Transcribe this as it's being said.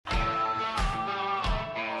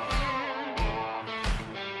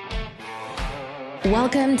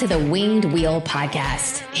Welcome to the Winged Wheel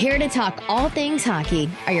Podcast. Here to talk all things hockey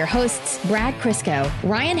are your hosts, Brad Crisco,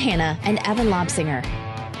 Ryan Hanna, and Evan Lobsinger.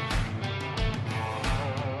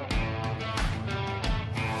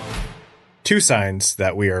 Two signs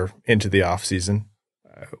that we are into the offseason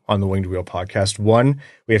on the Winged Wheel Podcast. One,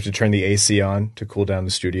 we have to turn the AC on to cool down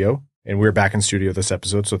the studio. And we're back in studio this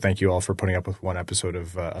episode, so thank you all for putting up with one episode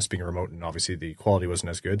of us being remote, and obviously the quality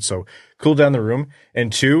wasn't as good. So cool down the room.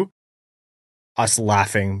 And two, us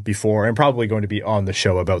laughing before and probably going to be on the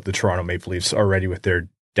show about the Toronto Maple Leafs already with their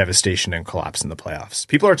devastation and collapse in the playoffs.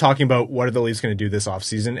 People are talking about what are the Leafs going to do this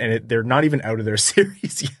offseason, and they're not even out of their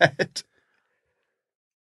series yet.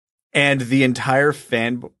 And the entire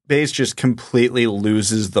fan base just completely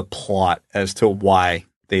loses the plot as to why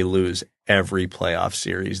they lose every playoff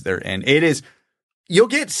series they're in. It is, you'll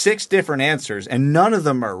get 6 different answers and none of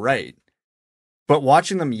them are right. But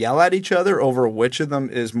watching them yell at each other over which of them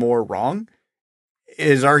is more wrong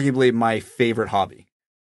is arguably my favorite hobby.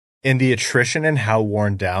 And the attrition and how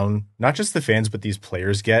worn down, not just the fans, but these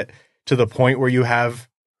players get to the point where you have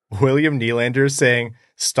William Nylander saying,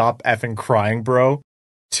 "Stop effing crying, bro,"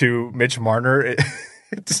 to Mitch Marner.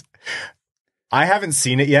 I haven't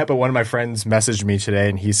seen it yet, but one of my friends messaged me today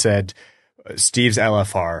and he said Steve's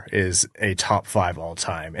LFR is a top 5 all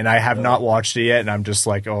time. And I have not watched it yet. And I'm just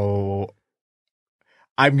like, oh,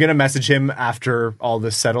 I'm going to message him after all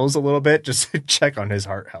this settles a little bit, just to check on his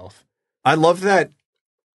heart health. I love that.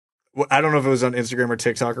 I don't know if it was on Instagram or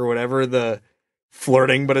TikTok or whatever, the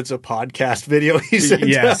flirting, but it's a podcast video he sent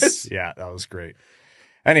us. Yeah, that was great.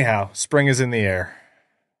 Anyhow, spring is in the air.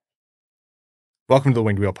 Welcome to the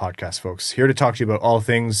Winged Wheel Podcast, folks. Here to talk to you about all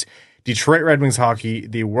things Detroit Red Wings hockey,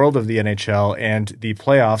 the world of the NHL, and the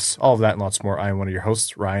playoffs, all of that and lots more. I am one of your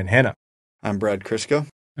hosts, Ryan Hanna. I'm Brad Crisco.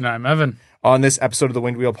 And I'm Evan. On this episode of the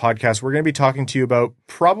Winged Wheel Podcast, we're going to be talking to you about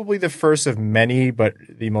probably the first of many, but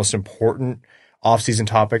the most important offseason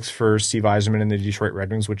topics for Steve Yzerman and the Detroit Red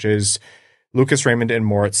Wings, which is Lucas Raymond and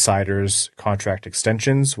Moritz Seider's contract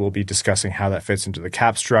extensions. We'll be discussing how that fits into the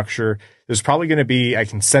cap structure. There's probably going to be, I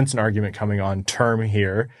can sense an argument coming on term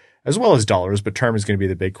here, as well as dollars, but term is going to be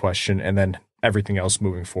the big question, and then everything else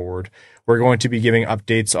moving forward. We're going to be giving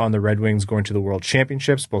updates on the Red Wings going to the World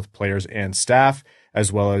Championships, both players and staff, as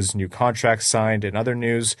well as new contracts signed and other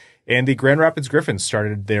news. And the Grand Rapids Griffins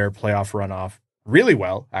started their playoff runoff really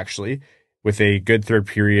well, actually, with a good third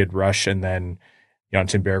period rush, and then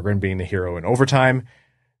Jonatan Berggren being the hero in overtime.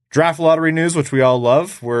 Draft lottery news, which we all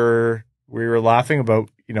love. We were laughing about,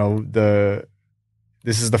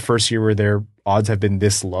 this is the first year where their odds have been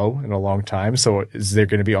this low in a long time. So is there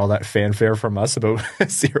going to be all that fanfare from us about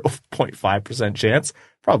 0.5% chance?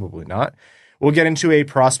 Probably not. We'll get into a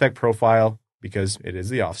prospect profile because it is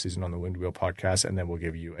the offseason on the Winged Wheel Podcast, and then we'll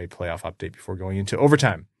give you a playoff update before going into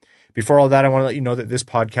overtime. Before all that, I want to let you know that this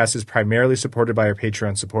podcast is primarily supported by our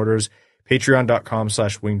Patreon supporters.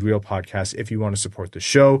 Patreon.com/wingedwheelpodcast. If you want to support the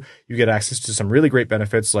show, you get access to some really great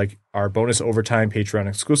benefits like our bonus overtime Patreon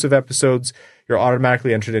exclusive episodes. You're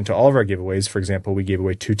automatically entered into all of our giveaways. For example, we gave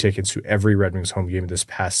away 2 tickets to every Red Wings home game this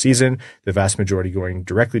past season, the vast majority going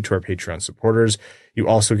directly to our Patreon supporters. You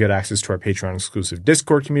also get access to our Patreon exclusive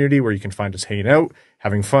Discord community where you can find us hanging out,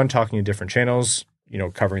 having fun, talking in different channels,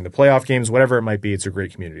 covering the playoff games, whatever it might be. It's a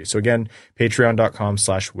great community. So again,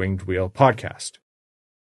 patreon.com/wingedwheelpodcast.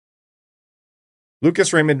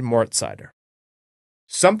 Lucas Raymond Moritz Seider.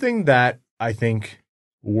 Something that I think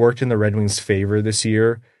worked in the Red Wings' favor this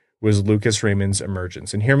year was Lucas Raymond's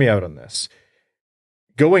emergence. And hear me out on this.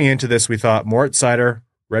 Going into this, we thought Moritz Seider,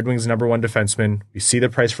 Red Wings' number 1 defenseman. We see the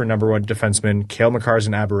price for number 1 defenseman. Cale Makar's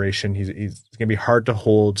an aberration. He's going to be hard to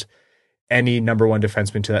hold any number 1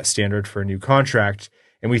 defenseman to that standard for a new contract.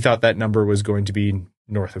 And we thought that number was going to be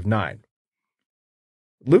north of 9.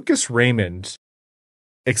 Lucas Raymond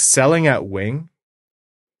excelling at wing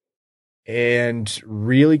and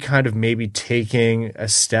really kind of maybe taking a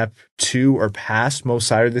step to or past Mo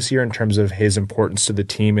Seider this year in terms of his importance to the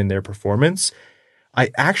team and their performance.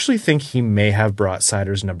 I actually think he may have brought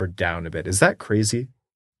Seider's number down a bit. Is that crazy?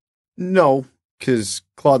 No, because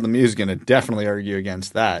Claude Lemieux is going to definitely argue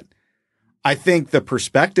against that. I think the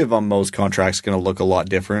perspective on Mo's contract is going to look a lot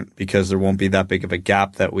different because there won't be that big of a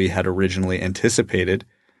gap that we had originally anticipated.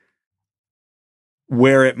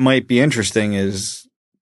 Where it might be interesting is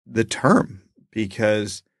the term,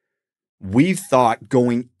 because we thought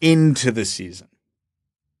going into the season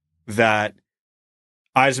that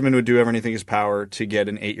Yzerman would do everything in his power to get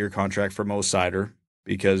an 8-year contract for Mo Seider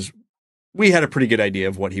because we had a pretty good idea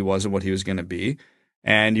of what he was and what he was going to be.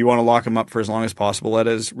 And you want to lock him up for as long as possible at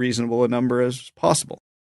as reasonable a number as possible.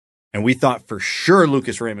 And we thought for sure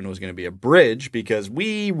Lucas Raymond was going to be a bridge because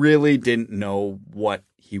we really didn't know what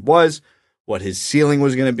he was, what his ceiling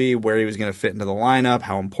was going to be, where he was going to fit into the lineup,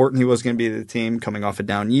 how important he was going to be to the team coming off a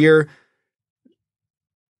down year.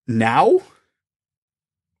 Now,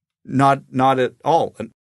 not at all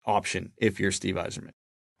an option if you're Steve Yzerman.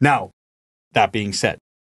 Now, that being said,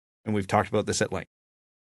 and we've talked about this at length,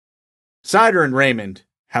 Seider and Raymond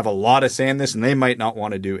have a lot of say in this, and they might not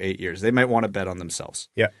want to do 8 years. They might want to bet on themselves.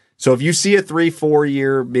 Yeah. So if you see a 3-4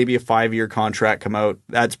 year, maybe a 5-year contract come out,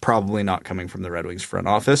 that's probably not coming from the Red Wings front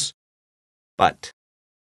office. But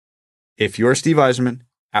if you're Steve Yzerman,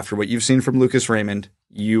 after what you've seen from Lucas Raymond,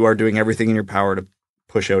 you are doing everything in your power to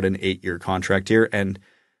push out an 8-year contract here. And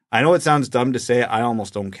I know it sounds dumb to say, I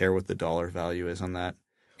almost don't care what the dollar value is on that.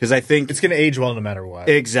 Because I think it's going to age well no matter what.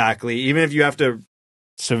 Exactly. Even if you have to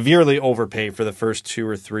severely overpay for the first 2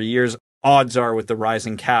 or 3 years, odds are with the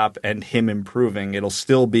rising cap and him improving, it'll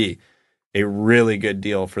still be a really good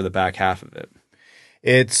deal for the back half of it.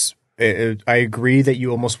 I agree that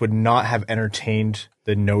you almost would not have entertained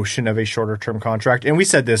the notion of a shorter term contract. And we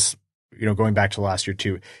said this, going back to last year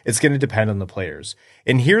too. It's going to depend on the players.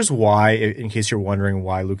 And here's why, in case you're wondering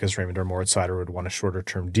why Lucas Raymond or Moritz Seider would want a shorter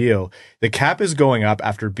term deal. The cap is going up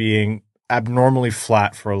after being abnormally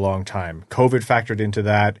flat for a long time. COVID factored into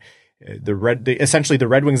that. Essentially the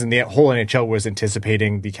Red Wings and the whole NHL was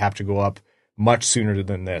anticipating the cap to go up much sooner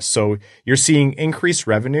than this. So you're seeing increased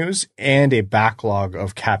revenues and a backlog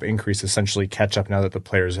of cap increase essentially catch up now that the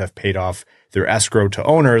players have paid off their escrow to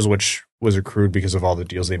owners, which was accrued because of all the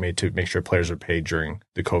deals they made to make sure players are paid during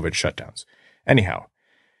the COVID shutdowns. Anyhow,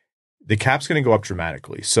 the cap's going to go up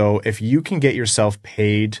dramatically. So if you can get yourself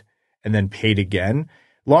paid and then paid again,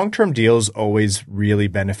 long-term deals always really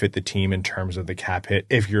benefit the team in terms of the cap hit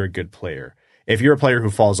if you're a good player. If you're a player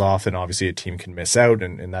who falls off, then obviously a team can miss out,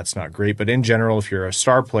 and that's not great. But in general, if you're a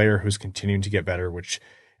star player who's continuing to get better, which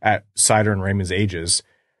at Seider and Raymond's ages,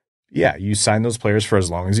 yeah, you sign those players for as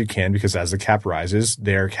long as you can because as the cap rises,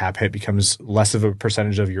 their cap hit becomes less of a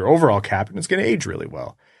percentage of your overall cap, and it's going to age really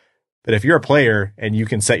well. But if you're a player and you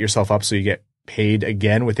can set yourself up so you get paid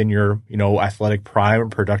again within your, athletic prime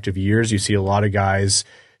productive years, you see a lot of guys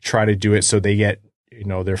try to do it so they get,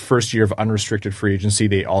 their first year of unrestricted free agency,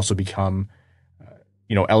 they also become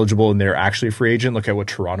eligible and they're actually a free agent. Look at what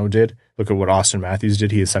Toronto did. Look at what Austin Matthews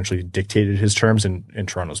did. He essentially dictated his terms and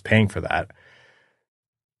Toronto's paying for that.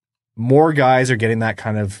 More guys are getting that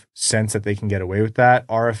kind of sense that they can get away with that.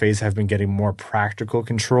 RFAs have been getting more practical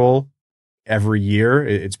control every year.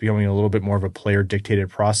 It's becoming a little bit more of a player dictated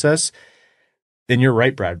process. Then you're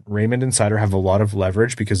right, Brad. Raymond and Seider have a lot of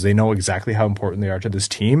leverage because they know exactly how important they are to this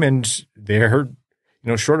team. And they're,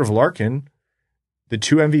 short of Larkin, the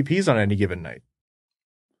 2 MVPs on any given night.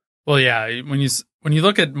 Well, yeah, when you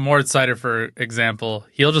look at Moritz Seider, for example,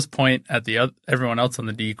 he'll just point at everyone else on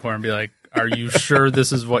the D corps and be like, are you sure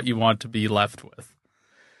this is what you want to be left with?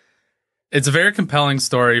 It's a very compelling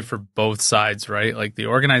story for both sides, right? Like the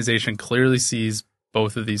organization clearly sees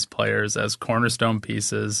both of these players as cornerstone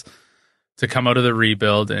pieces to come out of the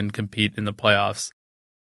rebuild and compete in the playoffs.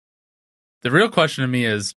 The real question to me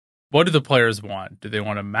is, what do the players want? Do they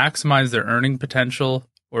want to maximize their earning potential,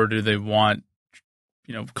 or do they want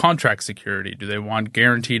contract security? Do they want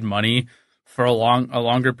guaranteed money for a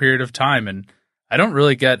longer period of time? And I don't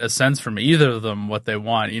really get a sense from either of them what they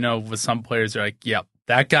want. With some players, they're like, yep,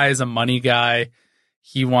 that guy is a money guy.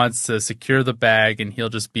 He wants to secure the bag and he'll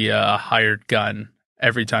just be a hired gun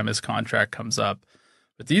every time his contract comes up.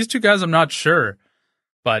 But these two guys, I'm not sure.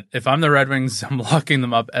 But if I'm the Red Wings, I'm locking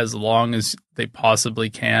them up as long as they possibly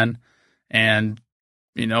can. And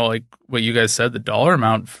like what you guys said, the dollar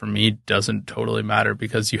amount for me doesn't totally matter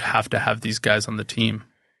because you have to have these guys on the team.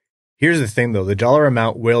 Here's the thing, though. The dollar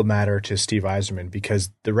amount will matter to Steve Yzerman because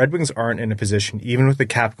the Red Wings aren't in a position, even with the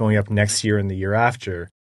cap going up next year and the year after,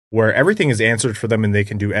 where everything is answered for them and they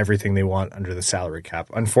can do everything they want under the salary cap.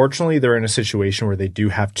 Unfortunately, they're in a situation where they do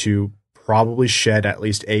have to probably shed at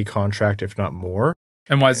least a contract, if not more.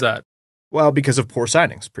 And why is that? Well, because of poor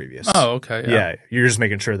signings previous. Oh, okay. Yeah, you're just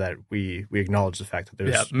making sure that we acknowledge the fact that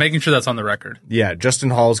there's... Yeah, making sure that's on the record. Yeah,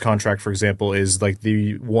 Justin Hall's contract, for example, is like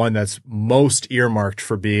the one that's most earmarked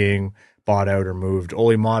for being bought out or moved.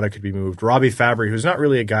 Ole Mata could be moved. Robbie Fabry, who's not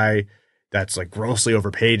really a guy that's like grossly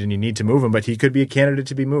overpaid and you need to move him, but he could be a candidate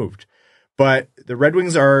to be moved. But the Red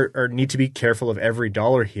Wings need to be careful of every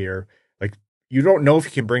dollar here. Like, you don't know if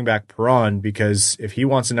you can bring back Perron because if he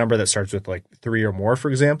wants a number that starts with like 3 or more, for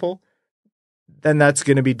example, then that's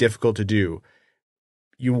going to be difficult to do.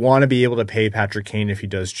 You want to be able to pay Patrick Kane if he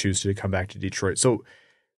does choose to come back to Detroit. So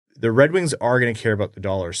the Red Wings are going to care about the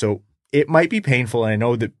dollar. So it might be painful. And I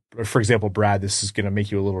know that, for example, Brad, this is going to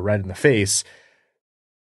make you a little red in the face.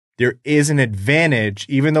 There is an advantage,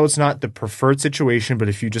 even though it's not the preferred situation, but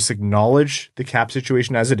if you just acknowledge the cap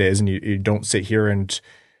situation as it is, and you don't sit here and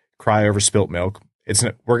cry over spilt milk,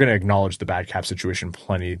 we're going to acknowledge the bad cap situation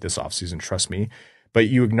plenty this offseason, trust me. But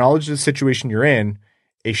you acknowledge the situation you're in,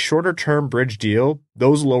 a shorter term bridge deal,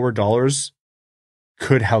 those lower dollars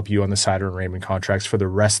could help you on the Seider and Raymond contracts for the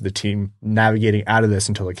rest of the team navigating out of this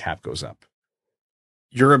until the cap goes up.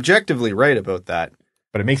 You're objectively right about that.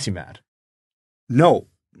 But it makes you mad. No,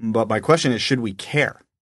 but my question is, should we care?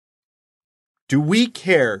 Do we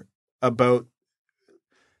care about,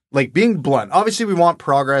 like, being blunt? Obviously, we want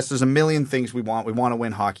progress. There's a million things we want. We want to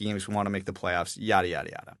win hockey games. We want to make the playoffs, yada, yada,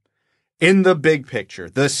 yada. In the big picture,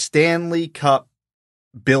 the Stanley Cup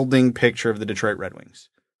building picture of the Detroit Red Wings,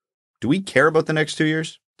 do we care about the next 2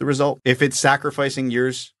 years, the result? If it's sacrificing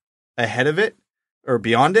years ahead of it or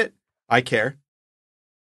beyond it, I care.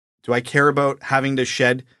 Do I care about having to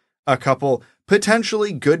shed a couple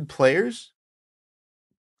potentially good players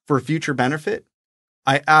for future benefit?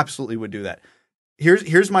 I absolutely would do that.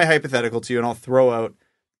 Here's my hypothetical to you, and I'll throw out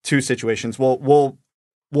two situations. We'll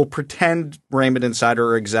pretend Raymond and Seider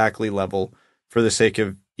are exactly level for the sake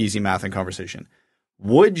of easy math and conversation.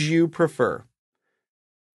 Would you prefer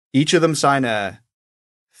each of them sign a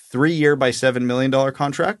 3-year by $7 million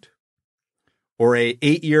contract or a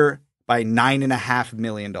 8-year by $9.5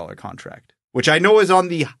 million contract? Which I know is on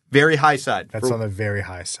the very high side. That's on the very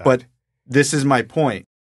high side. But this is my point.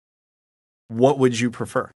 What would you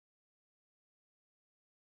prefer?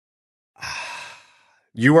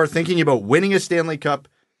 You are thinking about winning a Stanley Cup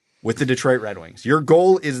with the Detroit Red Wings. Your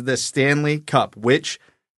goal is the Stanley Cup. Which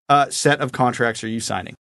set of contracts are you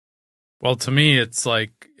signing? Well, to me, it's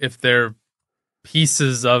like if they're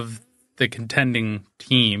pieces of the contending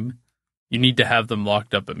team, you need to have them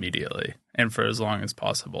locked up immediately and for as long as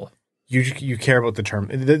possible. You care about the term.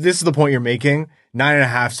 This is the point you're making.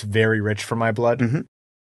 9.5 is very rich for my blood,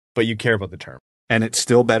 but you care about the term. And it's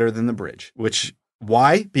still better than the bridge.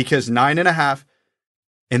 Why? Because 9.5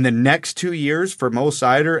 in the next 2 years for Mo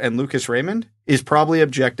Seider and Lucas Raymond is probably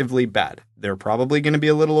objectively bad. They're probably going to be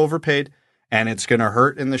a little overpaid, and it's going to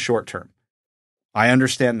hurt in the short term. I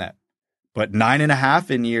understand that. But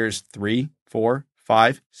 9.5 in years 3, 4,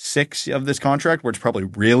 5, 6 of this contract, where it's probably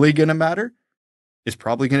really going to matter, is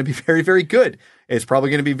probably going to be very, very good. It's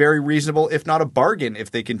probably going to be very reasonable, if not a bargain,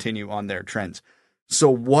 if they continue on their trends. So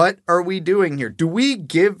what are we doing here? Do we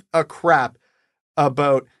give a crap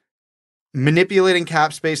about manipulating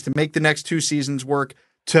cap space to make the next 2 seasons work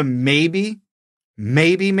to maybe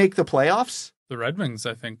make the playoffs? The Red Wings,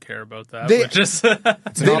 I think, care about that. It's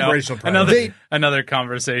an operational problem. Another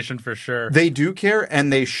conversation for sure. They do care,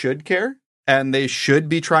 and they should care, and they should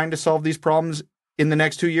be trying to solve these problems in the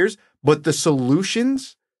next 2 years. But the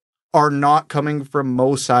solutions are not coming from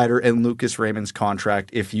Mo Seider and Lucas Raymond's contract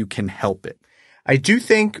if you can help it. I do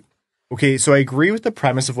think, okay, so I agree with the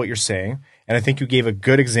premise of what you're saying, and I think you gave a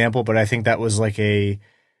good example, but I think that was like a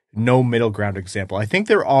no middle ground example. I think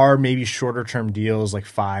there are maybe shorter term deals like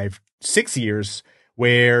 5, 6 years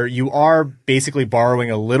where you are basically borrowing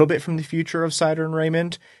a little bit from the future of Seider and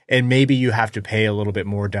Raymond, and maybe you have to pay a little bit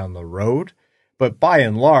more down the road. But by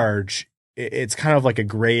and large, it's kind of like a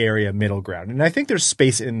gray area middle ground. And I think there's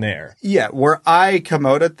space in there. Yeah, where I come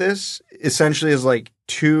out at this essentially is like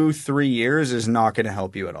 2-3 years is not going to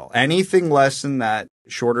help you at all. Anything less than that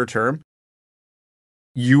shorter term,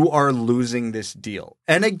 you are losing this deal.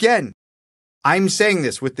 And again, I'm saying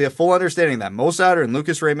this with the full understanding that Mo Seider and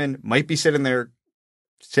Lucas Raymond might be sitting there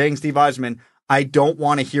saying, Steve Yzerman, I don't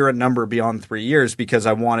want to hear a number beyond 3 years because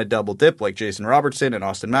I want to double dip like Jason Robertson and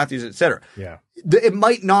Austin Matthews, etc. Yeah. It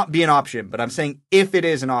might not be an option, but I'm saying if it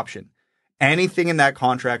is an option, anything in that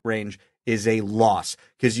contract range is a loss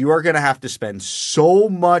because you are going to have to spend so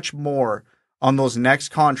much more on those next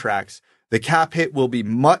contracts. The cap hit will be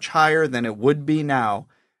much higher than it would be now.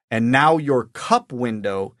 And now your cup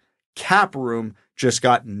window cap room just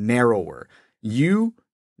got narrower. You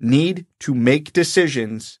need to make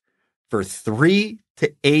decisions for 3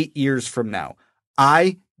 to 8 years from now.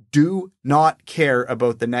 I do not care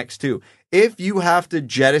about the next 2. If you have to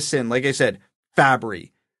jettison, like I said,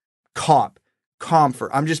 Fabry, Copp, Compher,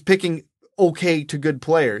 I'm just picking okay to good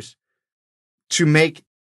players to make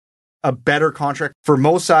a better contract for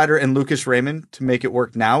Mo Seider and Lucas Raymond to make it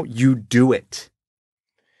work now, you do it.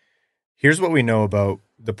 Here's what we know about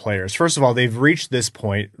the players. First of all, they've reached this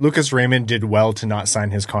point. Lucas Raymond did well to not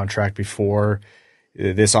sign his contract before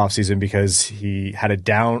this offseason because he had a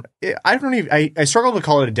down. I struggle to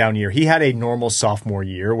call it a down year. He had a normal sophomore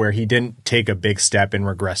year where he didn't take a big step and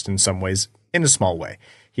regressed in some ways in a small way.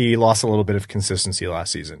 he lost a little bit of consistency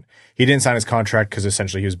last season. He didn't sign his contract because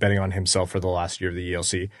essentially he was betting on himself for the last year of the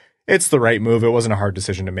ELC. It's the right move. It wasn't a hard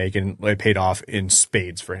decision to make, and it paid off in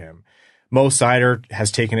spades for him. Mo Seider has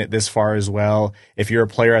taken it this far as well. If you're a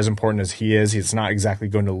player as important as he is, he's not exactly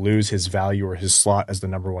going to lose his value or his slot as the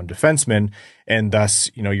number one defenseman. And thus,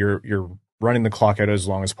 you're running the clock out as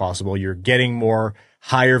long as possible. You're getting more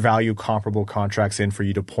higher value comparable contracts in for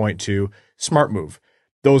you to point to. Smart move.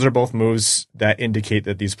 Those are both moves that indicate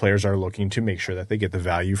that these players are looking to make sure that they get the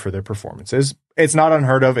value for their performances. It's not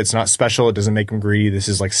unheard of. It's not special. It doesn't make them greedy. This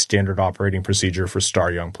is like standard operating procedure for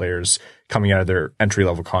star young players coming out of their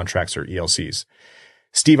entry-level contracts or ELCs.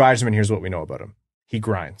 Steve Yzerman, here's what we know about him. He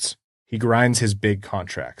grinds. He grinds his big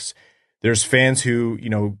contracts. There's fans who,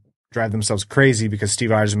 drive themselves crazy because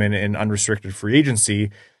Steve Yzerman in unrestricted free agency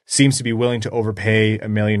seems to be willing to overpay $1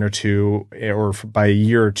 million or $2 million or by a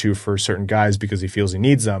year or two for certain guys because he feels he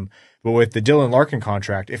needs them. But with the Dylan Larkin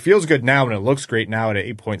contract, it feels good now and it looks great now at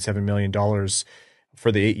 $8.7 million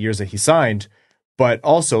for the 8 years that he signed. But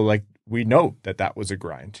also, we know that was a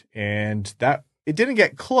grind and that it didn't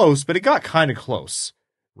get close, but it got kind of close,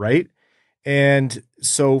 right? And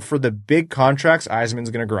so for the big contracts, Yzerman's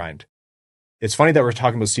going to grind. It's funny that we're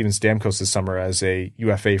talking about Steven Stamkos this summer as a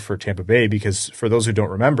UFA for Tampa Bay, because for those who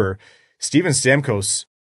don't remember, Steven Stamkos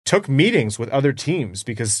took meetings with other teams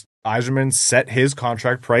because Yzerman set his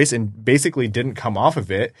contract price and basically didn't come off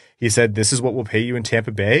of it. He said, this is what we'll pay you in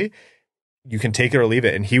Tampa Bay. You can take it or leave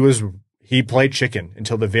it. And he played chicken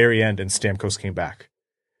until the very end and Stamkos came back.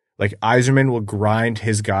 Yzerman will grind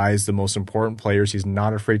his guys, the most important players. He's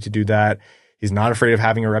not afraid to do that. He's not afraid of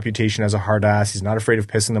having a reputation as a hard ass. He's not afraid of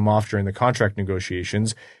pissing them off during the contract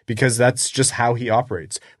negotiations because that's just how he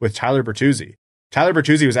operates. With Tyler Bertuzzi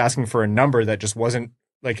was asking for a number that just wasn't,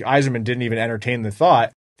 Yzerman didn't even entertain the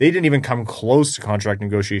thought. They didn't even come close to contract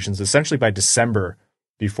negotiations. Essentially by December,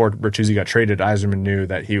 before Bertuzzi got traded, Yzerman knew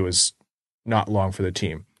that he was not long for the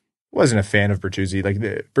team. Wasn't a fan of Bertuzzi.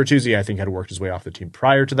 Bertuzzi, I think, had worked his way off the team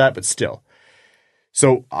prior to that, but still.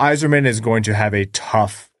 So Yzerman is going to have a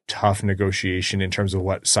tough negotiation in terms of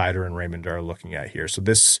what Seider and Raymond are looking at here. So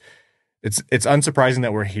it's unsurprising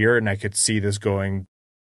that we're here, and I could see this going,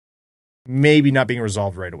 maybe not being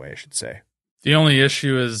resolved right away, I should say. The only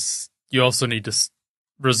issue is you also need to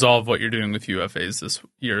resolve what you're doing with UFAs this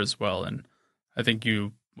year as well. And I think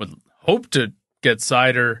you would hope to get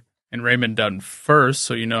Seider and Raymond done first,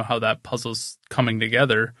 so you know how that puzzle's coming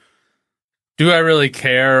together. Do I really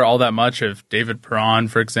care all that much if David Perron,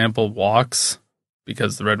 for example, walks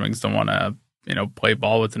because the Red Wings don't want to, play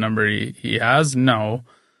ball with the number he has? No.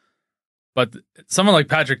 But someone like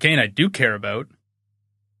Patrick Kane, I do care about,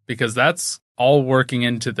 because that's all working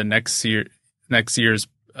into the next year's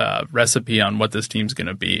recipe on what this team's going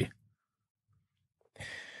to be.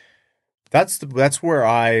 That's where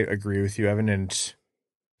I agree with you, Evan. And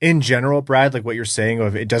in general, Brad, what you're saying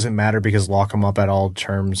of it doesn't matter because lock them up at all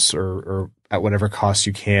terms or at whatever cost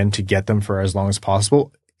you can to get them for as long as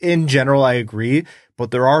possible. In general, I agree, but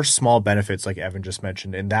there are small benefits like Evan just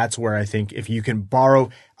mentioned. And that's where I think if you can borrow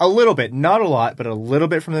a little bit, not a lot, but a little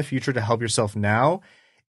bit from the future to help yourself now,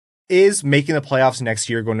 is making the playoffs next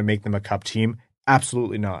year going to make them a cup team?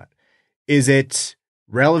 Absolutely not. Is it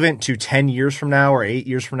relevant to 10 years from now or 8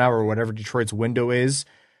 years from now or whatever Detroit's window is?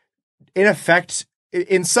 In effect,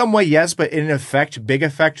 in some way, yes, but in effect, big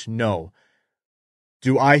effect, no.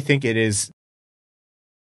 Do I think it is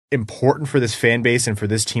important for this fan base and for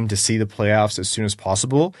this team to see the playoffs as soon as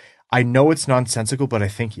possible? I know it's nonsensical, but I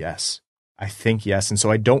think yes. And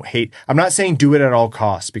so I'm not saying do it at all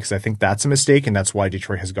costs, because I think that's a mistake, and that's why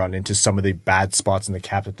Detroit has gotten into some of the bad spots in the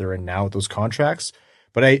cap that they're in now with those contracts.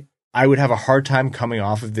 But I would have a hard time coming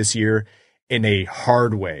off of this year in a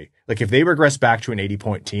hard way. If they regress back to an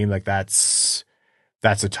 80-point team, that's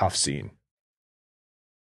a tough scene.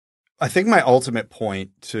 I think my ultimate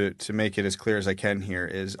point, to make it as clear as I can here,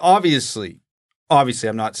 is obviously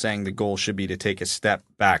I'm not saying the goal should be to take a step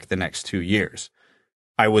back the next 2 years.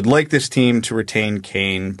 I would like this team to retain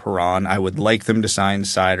Kane, Perron. I would like them to sign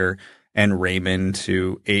Seider and Raymond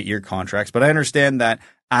to 8-year contracts. But I understand that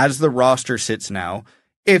as the roster sits now,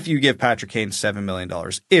 if you give Patrick Kane $7 million,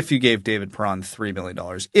 if you gave David Perron $3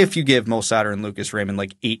 million, if you give Mo Seider and Lucas Raymond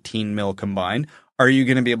 $18 million combined, are you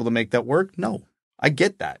going to be able to make that work? No, I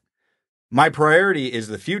get that. My priority is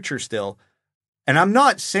the future still. And I'm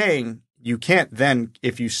not saying you can't then,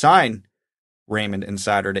 if you sign Raymond and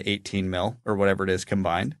Seider to $18 million or whatever it is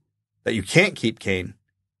combined, that you can't keep Kane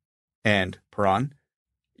and Perron.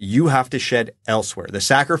 You have to shed elsewhere. The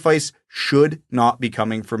sacrifice should not be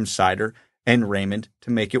coming from Seider and Raymond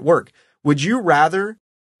to make it work. Would you rather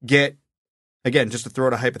get, again, just to throw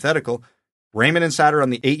out a hypothetical, Raymond and Seider on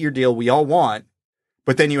the 8-year deal we all want,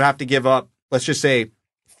 but then you have to give up, let's just say,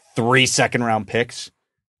 3 second-round picks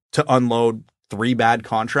to unload 3 bad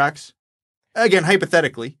contracts. Again,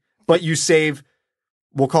 hypothetically, but you save,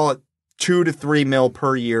 we'll call it $2 to $3 million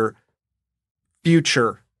per year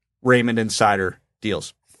future Raymond and Seider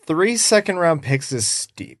deals. 3 second-round picks is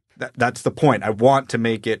steep. That's the point. I want to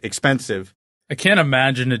make it expensive. I can't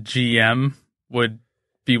imagine a GM would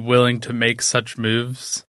be willing to make such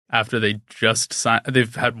moves after they just signed.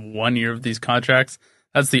 They've had 1 year of these contracts.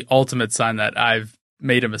 That's the ultimate sign that I've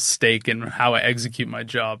made a mistake in how I execute my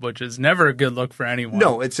job, which is never a good look for anyone.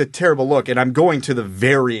 No, it's a terrible look. And I'm going to the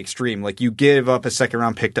very extreme. Like, you give up a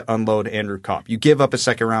second-round pick to unload Andrew Copp. You give up a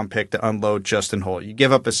second-round pick to unload Justin Holl. You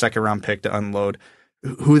give up a second-round pick to unload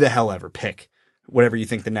who the hell ever pick whatever you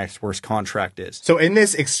think the next worst contract is. So in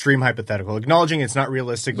this extreme hypothetical, acknowledging it's not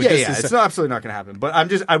realistic, but it's absolutely not going to happen. But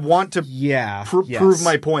I want to prove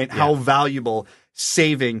my point, how valuable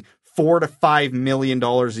saving $4 to $5 million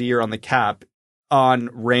a year on the cap on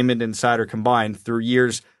Raymond and Seider combined through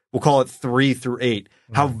years, we'll call it 3 through 8,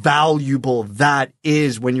 how valuable that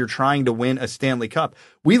is when you're trying to win a Stanley Cup.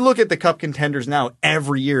 We look at the cup contenders now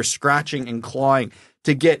every year, scratching and clawing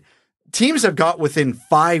to get. Teams have got within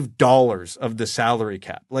 $5 of the salary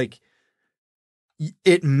cap. Like,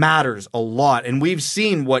 it matters a lot. And we've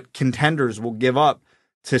seen what contenders will give up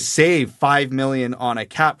to save $5 million on a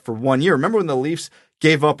cap for 1 year. Remember when the Leafs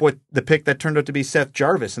gave up the pick that turned out to be Seth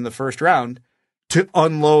Jarvis in the first round to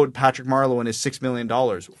unload Patrick Marleau and his $6 million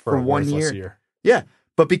for 1 year. Yeah,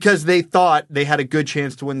 but because they thought they had a good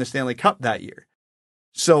chance to win the Stanley Cup that year.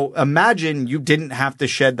 So imagine you didn't have to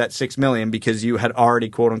shed that $6 million because you had already,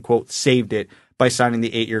 quote unquote, saved it by signing the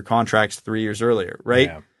 8-year contracts 3 years earlier, right?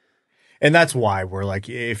 Yeah. And that's why we're like,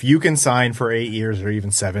 if you can sign for 8 years or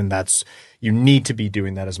even 7, you need to be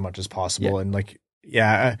doing that as much as possible. Yeah. And like,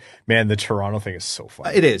 man, the Toronto thing is so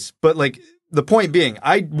fun. It is. But like, the point being,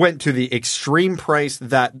 I went to the extreme price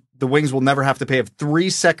that the Wings will never have to pay of 3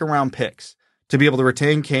 second-round picks to be able to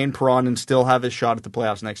retain Kane, Perron, and still have his shot at the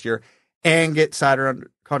playoffs next year and get Seider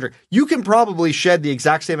under contract. You can probably shed the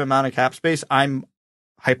exact same amount of cap space, I'm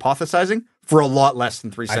hypothesizing, for a lot less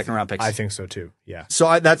than 3 second-round picks. I think so, too. Yeah.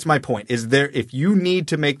 So that's my point. If you need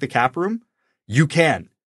to make the cap room, you can.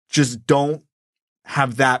 Just don't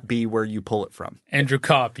have that be where you pull it from. Andrew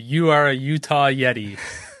Copp, you are a Utah Yeti.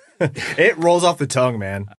 It rolls off the tongue,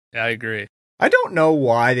 man. Yeah, I agree. I don't know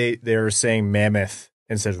why they're saying mammoth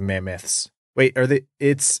instead of mammoths. Wait, are they?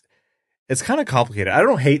 It's kind of complicated. I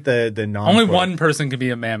don't hate the non. Only one person can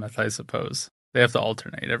be a mammoth, I suppose. They have to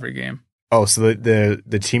alternate every game. Oh, so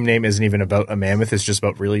the team name isn't even about a mammoth. It's just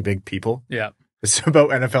about really big people. Yeah, it's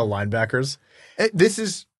about NFL linebackers. This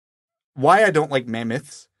is why I don't like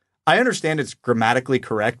mammoths. I understand it's grammatically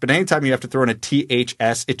correct, but anytime you have to throw in a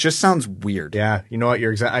THS, it just sounds weird. Yeah, you know what?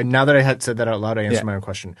 You're exactly. Now that I had said that out loud, I answered my own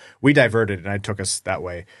question. We diverted, and I took us that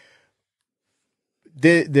way.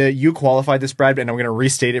 You qualified this, Brad, and I'm going to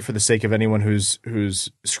restate it for the sake of anyone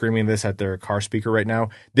who's screaming this at their car speaker right now.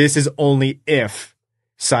 This is only if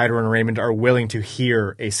Seider and Raymond are willing to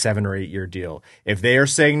hear a 7 or 8 year deal. If they are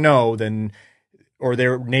saying no, then. Or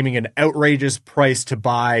they're naming an outrageous price to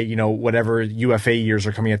buy, whatever UFA years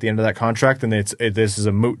are coming at the end of that contract, then this is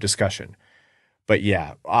a moot discussion. But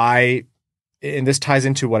yeah, and this ties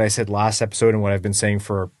into what I said last episode and what I've been saying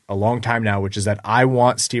for a long time now, which is that I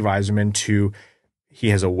want Steve Yzerman he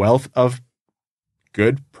has a wealth of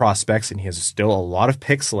good prospects and he has still a lot of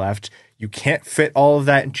picks left. You can't fit all of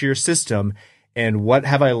that into your system. And what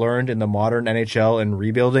have I learned in the modern NHL and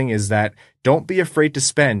rebuilding is that don't be afraid to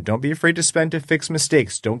spend. Don't be afraid to spend to fix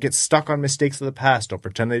mistakes. Don't get stuck on mistakes of the past. Don't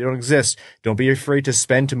pretend they don't exist. Don't be afraid to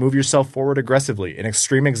spend to move yourself forward aggressively. An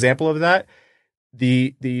extreme example of that,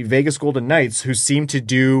 the Vegas Golden Knights, who seem to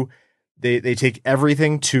do, they take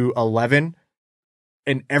everything to 11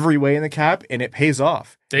 in every way in the cap, and it pays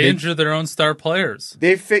off. They injure their own star players.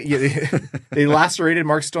 They lacerated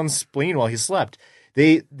Mark Stone's spleen while he slept.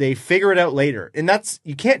 They figure it out later. And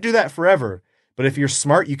you can't do that forever. But if you're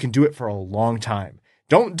smart, you can do it for a long time.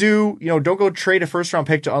 Don't go trade a first round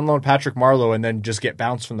pick to unload Patrick Marleau and then just get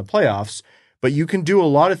bounced from the playoffs. But you can do a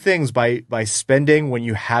lot of things by spending when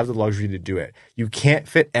you have the luxury to do it. You can't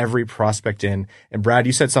fit every prospect in. And Brad,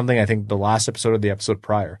 you said something, I think the last episode or the episode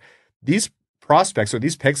prior. These prospects or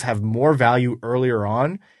these picks have more value earlier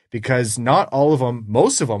on because not all of them,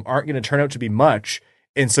 most of them aren't going to turn out to be much.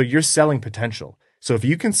 And so you're selling potential. So if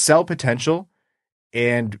you can sell potential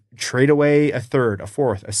and trade away a third, a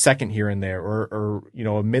fourth, a second here and there, or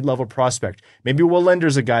a mid-level prospect, maybe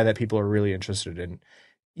Willender's a guy that people are really interested in.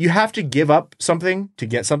 you have to give up something to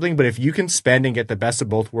get something, but if you can spend and get the best of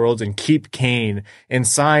both worlds and keep Kane and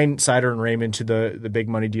sign Seider and Raymond to the big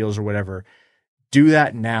money deals or whatever, do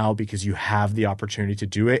that now because you have the opportunity to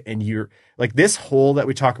do it. And you're like this hole that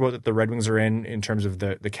we talk about that the Red Wings are in terms of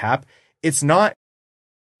the cap. It's not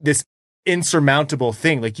this insurmountable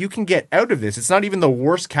thing. Like you can get out of this. It's not even the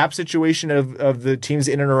worst cap situation of the teams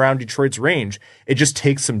in and around Detroit's range. It just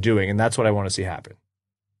takes some doing. And that's what I want to see happen.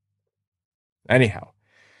 Anyhow.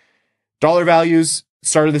 Dollar values,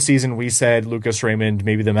 start of the season, we said Lucas Raymond,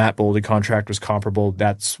 maybe the Matt Boldy contract was comparable.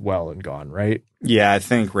 That's well and gone, right? Yeah, I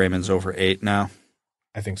think Raymond's over 8 now.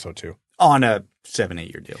 I think so too. On a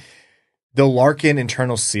 7-8 year deal. The Larkin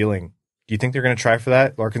internal ceiling. Do you think they're going to try for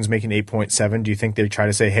that? Larkin's making 8.7. Do you think they try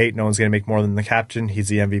to say, hey, no one's going to make more than the captain? He's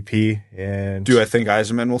the MVP. And do I think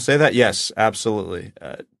Yzerman will say that? Yes, absolutely.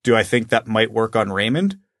 Do I think that might work on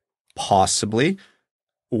Raymond? Possibly.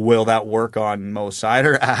 Will that work on Mo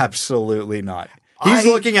Seider? Absolutely not. He's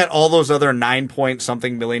looking at all those other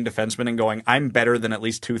 9-point-something million defensemen and going, I'm better than at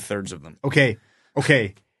least 2/3 of them. Okay.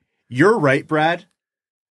 You're right, Brad.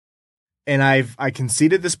 And I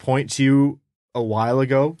conceded this point to you a while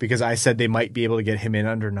ago because I said they might be able to get him in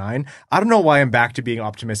under 9. I don't know why I'm back to being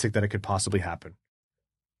optimistic that it could possibly happen.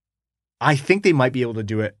 I think they might be able to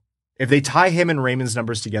do it. If they tie him and Raymond's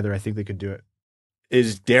numbers together, I think they could do it.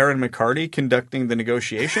 Is Darren McCarty conducting the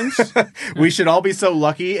negotiations? We should all be so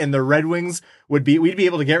lucky, and the Red Wings we'd be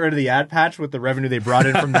able to get rid of the ad patch with the revenue they brought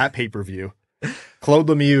in from that pay-per-view. Claude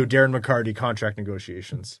Lemieux, Darren McCarty, contract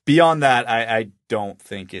negotiations. Beyond that, I don't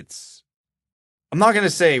think it's... I'm not going to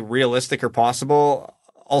say realistic or possible.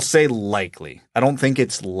 I'll say likely. I don't think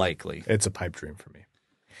it's likely. It's a pipe dream for me.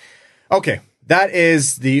 Okay, that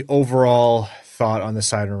is the overall thought on the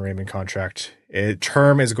Seider and Raymond contract.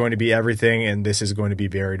 Term is going to be everything, and this is going to be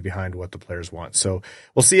buried behind what the players want. So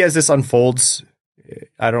we'll see as this unfolds.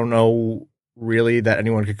 I don't know really that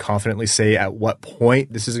anyone could confidently say at what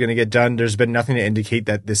point this is going to get done. There's been nothing to indicate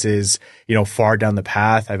that this is, far down the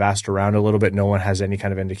path. I've asked around a little bit. No one has any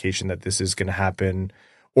kind of indication that this is going to happen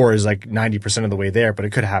or is like 90% of the way there, but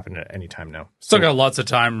it could happen at any time now. Still got lots of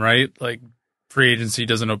time, right? Like free agency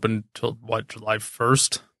doesn't open till July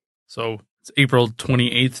 1st. So it's April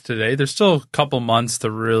 28th today. There's still a couple months to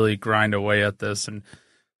really grind away at this and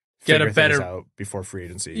get a better out before free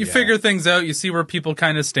agency. You figure things out. You see where people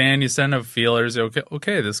kind of stand. You send out feelers.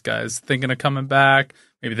 Okay, this guy's thinking of coming back.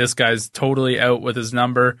 Maybe this guy's totally out with his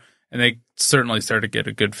number. And they certainly start to get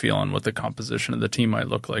a good feel on what the composition of the team might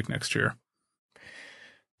look like next year.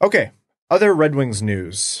 Okay, other Red Wings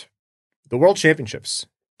news. The World Championships.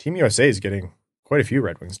 Team USA is getting quite a few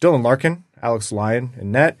Red Wings. Dylan Larkin, Alex Lyon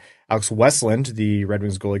in net. Alex Westlund, the Red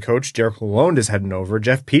Wings goalie coach. Derek Lalonde is heading over.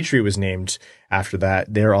 Jeff Petry was named after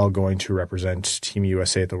that. They're all going to represent Team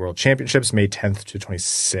USA at the World Championships, May 10th to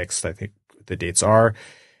 26th, I think the dates are.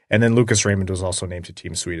 And then Lucas Raymond was also named to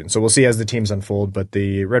Team Sweden. So we'll see as the teams unfold, but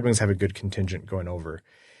the Red Wings have a good contingent going over.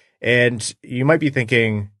 And you might be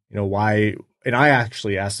thinking, why? And I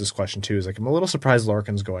actually asked this question too, I'm a little surprised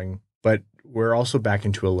Larkin's going, but we're also back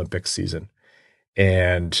into Olympics season.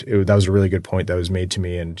 And that was a really good point that was made to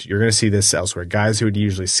me. And you're going to see this elsewhere. Guys who would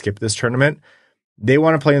usually skip this tournament, they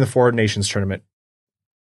want to play in the Foreign Nations tournament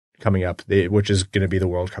coming up, which is going to be the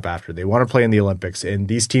World Cup after. They want to play in the Olympics. And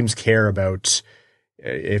these teams care about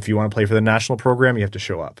if you want to play for the national program, you have to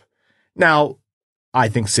show up. Now, I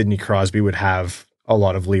think Sidney Crosby would have a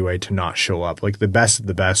lot of leeway to not show up. Like the best of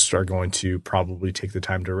the best are going to probably take the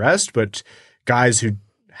time to rest. But guys who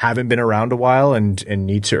haven't been around a while and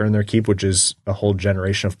need to earn their keep, which is a whole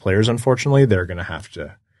generation of players, unfortunately, they're going to have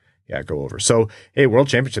to go over. So, hey, World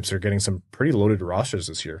Championships are getting some pretty loaded rosters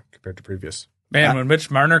this year compared to previous. Man, when Mitch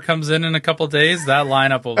Marner comes in a couple of days, that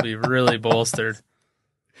lineup will be really bolstered.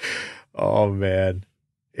 Oh, man.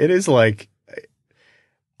 It is like,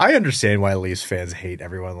 I understand why Leafs fans hate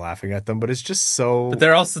everyone laughing at them, but it's just so... But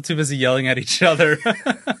they're also too busy yelling at each other.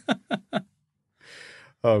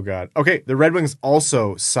 Oh, God. Okay, the Red Wings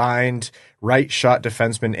also signed right-shot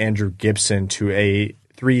defenseman Andrew Gibson to a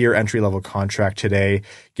 3-year entry-level contract today.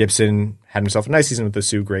 Gibson had himself a nice season with the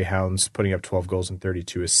Soo Greyhounds, putting up 12 goals and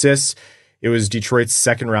 32 assists. It was Detroit's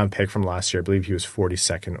second-round pick from last year. I believe he was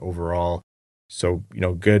 42nd overall. So,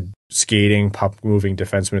 good skating, puck-moving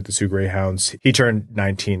defenseman at the Soo Greyhounds. He turned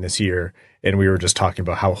 19 this year, and we were just talking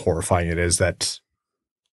about how horrifying it is that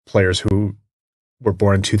players who were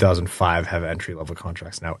born in 2005 have entry-level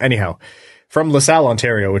contracts now. Anyhow, from LaSalle,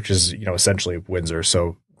 Ontario, which is, essentially Windsor,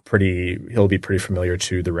 so he'll be pretty familiar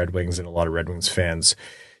to the Red Wings and a lot of Red Wings fans.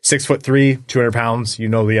 6'3", 200 pounds. You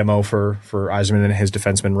know the MO for Yzerman and his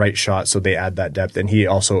defenseman, right shot. So they add that depth. And he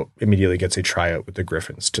also immediately gets a tryout with the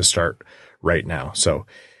Griffins to start right now. So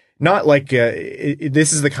not like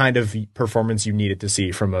this is the kind of performance you needed to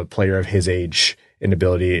see from a player of his age and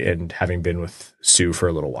ability and having been with Soo for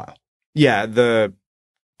a little while. Yeah, the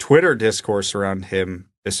Twitter discourse around him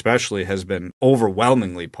especially has been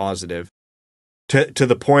overwhelmingly positive. To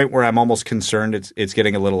the point where I'm almost concerned it's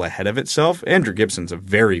getting a little ahead of itself. Andrew Gibson's a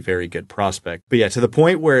very, very good prospect. But yeah, to the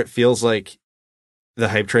point where it feels like the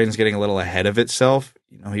hype train is getting a little ahead of itself.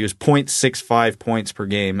 You know, he was 0.65 points per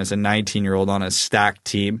game as a 19-year-old on a stacked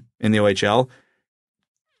team in the OHL.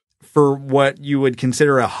 For what you would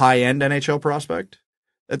consider a high-end NHL prospect,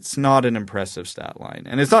 that's not an impressive stat line.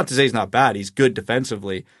 And it's not to say he's not bad. He's good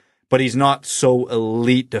defensively, but he's not so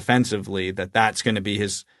elite defensively that that's going to be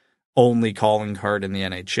his only calling card in the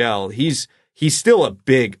NHL. He's still a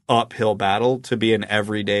big uphill battle to be an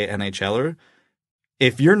everyday NHLer.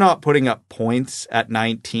 If you're not putting up points at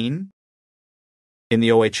 19 in the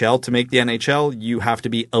OHL to make the NHL, you have to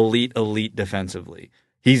be elite defensively.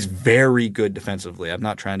 He's very good defensively. I'm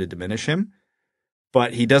not trying to diminish him,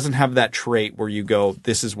 but he doesn't have that trait where you go,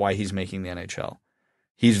 this is why he's making the NHL.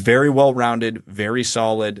 He's very well-rounded, very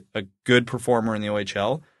solid, a good performer in the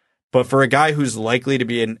OHL. But for a guy who's likely to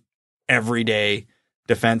be an everyday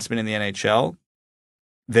defenseman in the NHL,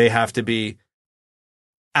 they have to be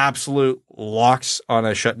absolute locks on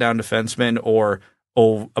a shutdown defenseman or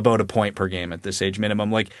about a point per game at this age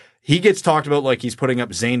minimum. Like, he gets talked about like he's putting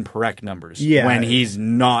up Zane Parekh numbers when he's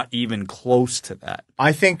not even close to that.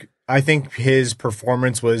 I think his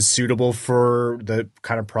performance was suitable for the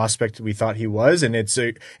kind of prospect we thought he was. And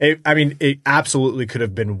it absolutely could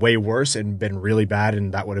have been way worse and been really bad,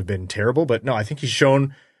 and that would have been terrible. But no, I think he's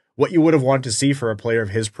shown what you would have wanted to see for a player of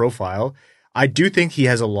his profile. I do think he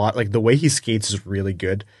has a lot, like the way he skates is really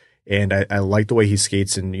good. And I like the way he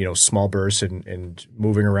skates in, small bursts and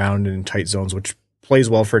moving around in tight zones, which plays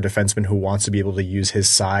well for a defenseman who wants to be able to use his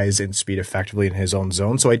size and speed effectively in his own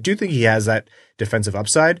zone. So I do think he has that defensive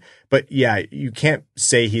upside. But yeah, you can't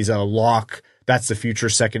say he's a lock. That's the future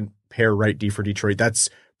second pair right D for Detroit.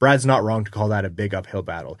 Brad's not wrong to call that a big uphill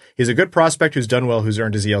battle. He's a good prospect who's done well, who's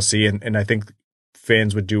earned his ELC, and I think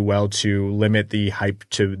fans would do well to limit the hype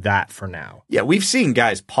to that for now. Yeah, we've seen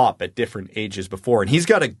guys pop at different ages before, and he's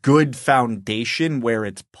got a good foundation where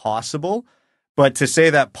it's possible. But to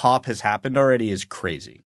say that pop has happened already is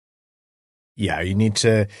crazy. Yeah, you need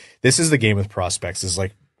to. This is the game with prospects. Is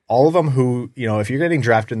like all of them who, if you're getting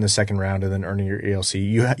drafted in the second round and then earning your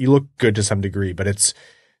ELC, you look good to some degree. But it's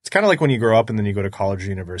kind of like when you grow up and then you go to college or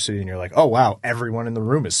university and you're like, oh wow, everyone in the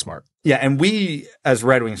room is smart. Yeah, and we as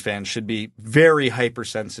Red Wings fans should be very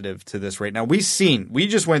hypersensitive to this right now. We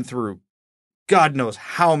just went through God knows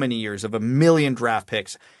how many years of 1 million draft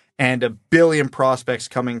picks and 1 billion prospects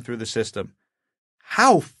coming through the system.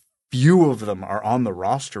 How few of them are on the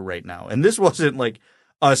roster right now. And this wasn't like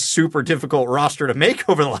a super difficult roster to make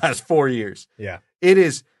over the last 4 years. Yeah. It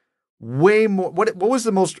is way more. What was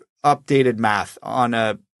the most updated math on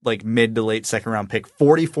a mid to late second round pick?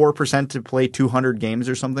 44% to play 200 games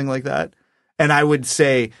or something like that. And I would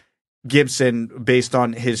say Gibson, based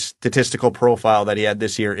on his statistical profile that he had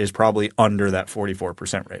this year, is probably under that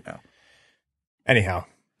 44% right now. Anyhow,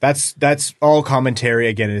 that's all commentary.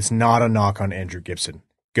 Again, it's not a knock on Andrew Gibson.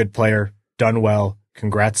 Good player, done well.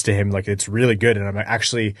 Congrats to him. Like, it's really good. And I'm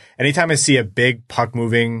actually, anytime I see a big puck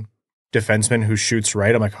moving defenseman who shoots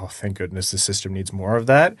right, I'm like, oh, thank goodness the system needs more of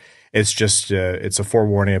that. It's just, it's a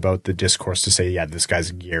forewarning about the discourse to say, yeah, this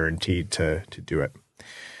guy's guaranteed to do it.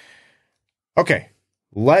 Okay.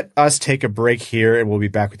 Let us take a break here, and we'll be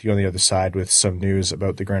back with you on the other side with some news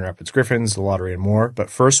about the Grand Rapids Griffins, the lottery, and more. But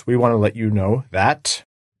first, we want to let you know that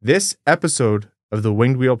this episode of the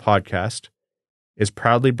Winged Wheel podcast is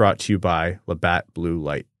proudly brought to you by Labatt Blue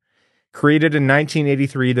Light. Created in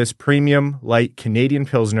 1983, this premium light Canadian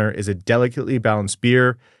Pilsner is a delicately balanced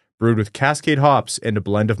beer brewed with Cascade hops and a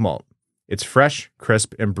blend of malt. It's fresh,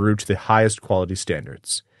 crisp, and brewed to the highest quality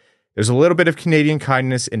standards. There's a little bit of Canadian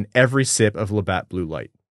kindness in every sip of Labatt Blue Light.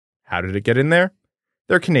 How did it get in there?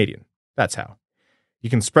 They're Canadian. That's how. You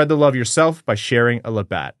can spread the love yourself by sharing a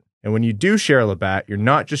Labatt. And when you do share a Labatt, you're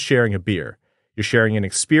not just sharing a beer. You're sharing an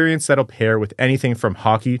experience that'll pair with anything from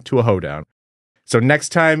hockey to a hoedown. So next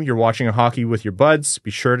time you're watching a hockey with your buds, be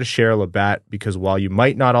sure to share a Labatt, because while you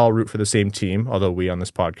might not all root for the same team, although we on this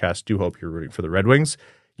podcast do hope you're rooting for the Red Wings,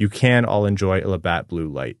 you can all enjoy a Labatt Blue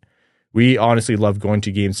Light. We honestly love going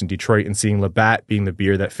to games in Detroit and seeing Labatt being the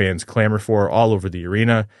beer that fans clamor for all over the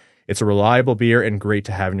arena. It's a reliable beer and great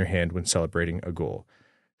to have in your hand when celebrating a goal.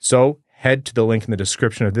 So Head to the link in the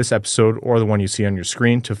description of this episode or the one you see on your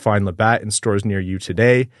screen to find Labatt in stores near you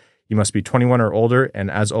today. You must be 21 or older,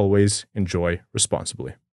 and as always, enjoy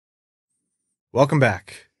responsibly. Welcome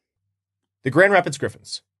back. The Grand Rapids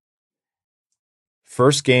Griffins.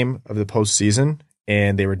 First game of the postseason,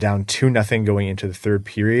 and they were down 2-0 going into the third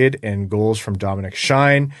period, and goals from Dominic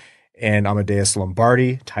Shine and Amadeus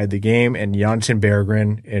Lombardi tied the game, and Jonatan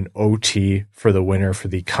Berggren in OT for the winner for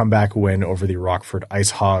the comeback win over the Rockford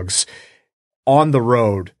Ice Hogs on the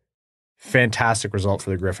road. Fantastic result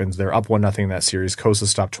for the Griffins. They're up 1-0 in that series. Cossa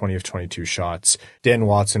stopped 20 of 22 shots. Dan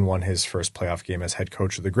Watson won his first playoff game as head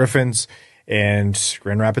coach of the Griffins, and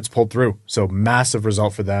Grand Rapids pulled through. So massive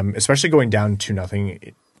result for them, especially going down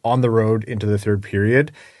 2-0 on the road into the third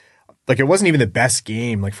period. Like, it wasn't even the best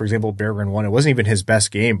game. Like, for example, Berggren won. It wasn't even his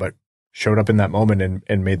best game, but showed up in that moment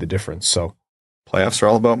and made the difference. So playoffs are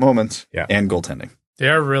all about moments, yeah, and goaltending. They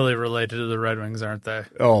are really related to the Red Wings, aren't they?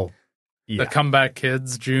 Oh, yeah. The comeback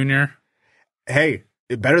kids, Junior. Hey,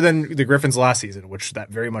 better than the Griffins last season, which that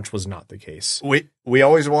very much was not the case. We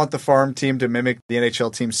always want the farm team to mimic the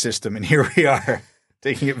NHL team system, and here we are,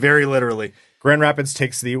 taking it very literally. Grand Rapids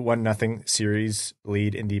takes the 1-0 series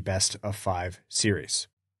lead in the best of 5 series.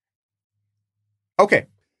 Okay,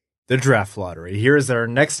 the draft lottery. Here is our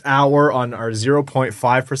next hour on our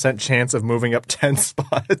 0.5% chance of moving up 10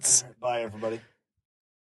 spots. Bye, everybody.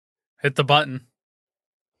 Hit the button.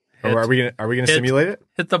 Are we gonna simulate it?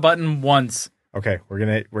 Hit the button once. Okay, we're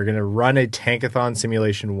gonna run a tankathon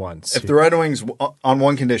simulation once. If the Red Wings, on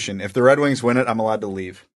one condition, if the Red Wings win it, I'm allowed to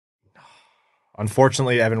leave.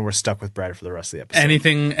 Unfortunately, Evan, we're stuck with Brad for the rest of the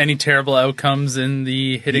episode. Any terrible outcomes in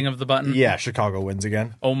the hitting of the button? Yeah, Chicago wins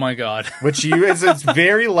again. Oh my God. Which it's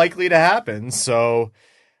very likely to happen. So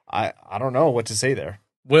I don't know what to say there.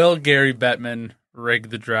 Will Gary Bettman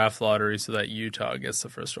rig the draft lottery so that Utah gets the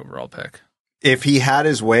first overall pick? If he had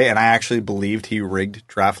his way, and I actually believed he rigged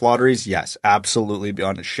draft lotteries, yes, absolutely,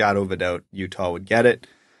 beyond a shadow of a doubt, Utah would get it.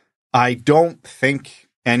 I don't think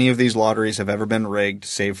any of these lotteries have ever been rigged,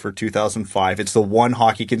 save for 2005. It's the one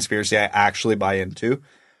hockey conspiracy I actually buy into.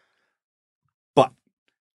 But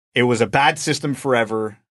it was a bad system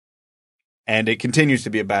forever, and it continues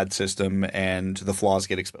to be a bad system, and the flaws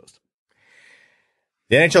get exposed.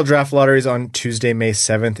 The NHL Draft Lottery is on Tuesday, May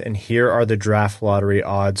 7th, and here are the draft lottery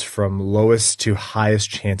odds from lowest to highest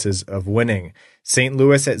chances of winning. St.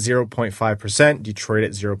 Louis at 0.5%, Detroit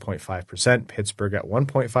at 0.5%, Pittsburgh at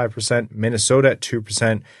 1.5%, Minnesota at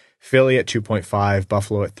 2%, Philly at 2.5%,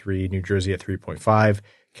 Buffalo at 3%, New Jersey at 3.5%,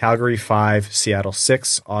 Calgary 5%, Seattle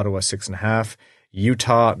 6%, Ottawa 6.5%,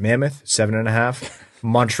 Utah Mammoth 7.5%,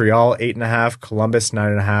 Montreal 8.5%, Columbus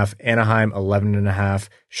 9.5%, Anaheim 11.5%,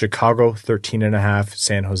 Chicago 13.5%,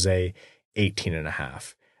 San Jose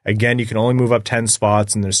 18.5%. Again, you can only move up 10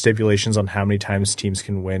 spots, and there's stipulations on how many times teams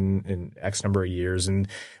can win in X number of years, and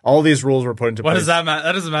all these rules were put into place. What does that matter?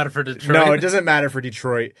 That doesn't matter for Detroit. No, it doesn't matter for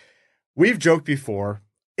Detroit. We've joked before.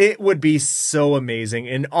 It would be so amazing,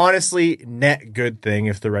 and honestly, net good thing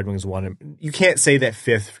if the Red Wings won. You can't say that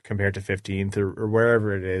 5th compared to 15th or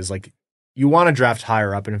wherever it is. Like, you want to draft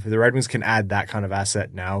higher up, and if the Red Wings can add that kind of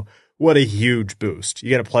asset now, what a huge boost. You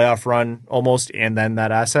get a playoff run almost, and then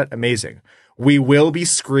that asset, amazing. We will be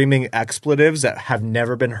screaming expletives that have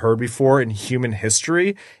never been heard before in human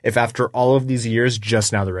history if after all of these years,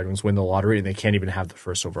 just now the Red Wings win the lottery and they can't even have the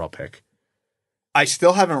first overall pick. I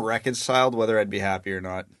still haven't reconciled whether I'd be happy or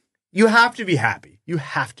not. You have to be happy. You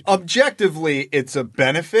have to be. Objectively, it's a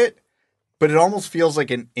benefit, but it almost feels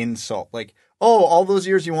like an insult. Like, oh, all those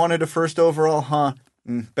years you wanted a first overall, huh?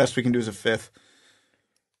 Best we can do is a 5th.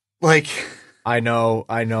 Like, I know.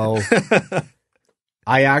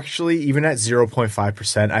 I actually, even at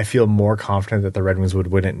 0.5%, I feel more confident that the Red Wings would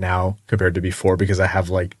win it now compared to before because I have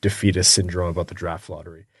like defeatist syndrome about the draft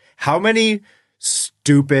lottery. How many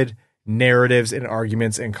stupid narratives and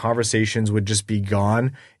arguments and conversations would just be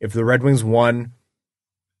gone if the Red Wings won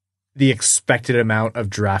the expected amount of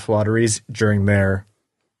draft lotteries during their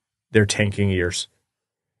tanking years?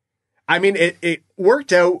 I mean, it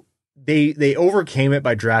worked out. They overcame it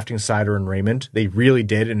by drafting Seider and Raymond. They really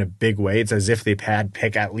did in a big way. It's as if they've had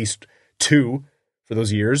pick at least 2 for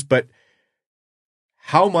those years. But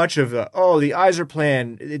how much of the Yzer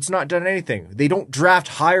plan, it's not done anything. They don't draft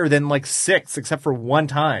higher than like 6 except for one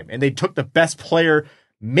time. And they took the best player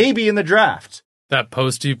maybe in the draft. That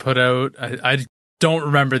post you put out, I don't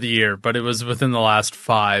remember the year, but it was within the last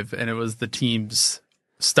 5, and it was the team's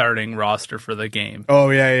starting roster for the game.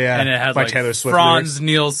 Oh, yeah. And it had by like Taylor Swift Franz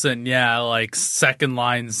Nielsen, like second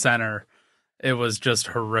line center. It was just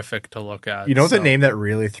horrific to look at. You know the name that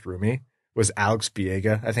really threw me was Alex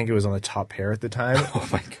Biega. I think it was on the top pair at the time. Oh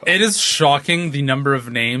my God. It is shocking the number of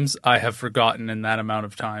names I have forgotten in that amount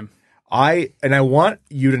of time. I want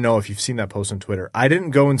you to know, if you've seen that post on Twitter, I didn't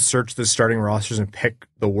go and search the starting rosters and pick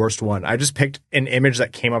the worst one. I just picked an image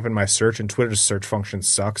that came up in my search, and Twitter's search function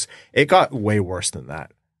sucks. It got way worse than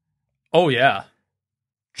that. Oh, yeah.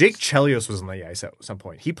 Jake Chelios was on the ice at some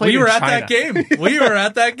point. He played We were in at China. that game. We were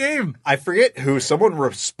at that game. I forget who. Someone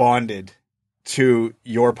responded to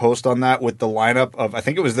your post on that with the lineup of, I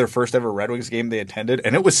think it was their first ever Red Wings game they attended,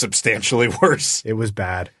 and it was substantially worse. It was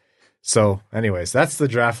bad. So anyways, that's the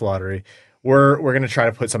draft lottery. We're going to try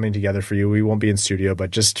to put something together for you. We won't be in studio, but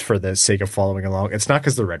just for the sake of following along, it's not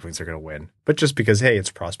because the Red Wings are going to win, but just because, hey, it's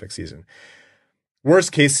prospect season.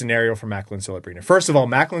 Worst case scenario for Macklin Celebrini. First of all,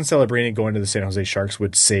 Macklin Celebrini going to the San Jose Sharks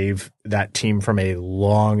would save that team from a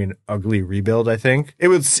long and ugly rebuild, I think.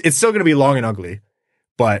 It's still going to be long and ugly,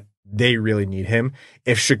 but they really need him.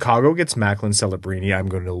 If Chicago gets Macklin Celebrini, I'm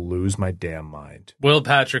going to lose my damn mind. Will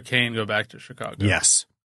Patrick Kane go back to Chicago? Yes.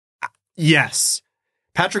 Yes.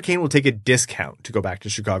 Patrick Kane will take a discount to go back to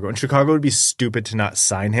Chicago, and Chicago would be stupid to not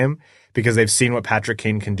sign him because they've seen what Patrick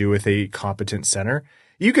Kane can do with a competent center.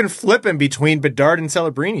 You can flip him between Bedard and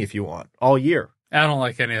Celebrini if you want all year. I don't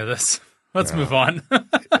like any of this. Let's move on.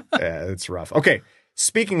 Yeah, it's rough. Okay.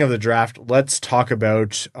 Speaking of the draft, let's talk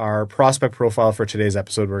about our prospect profile for today's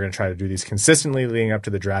episode. We're going to try to do these consistently leading up to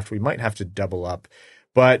the draft. We might have to double up,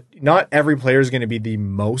 but not every player is going to be the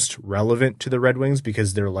most relevant to the Red Wings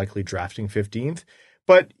because they're likely drafting 15th.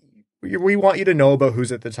 But we want you to know about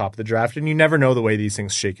who's at the top of the draft, and you never know the way these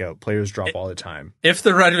things shake out. Players drop all the time. If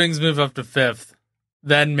the Red Wings move up to 5th,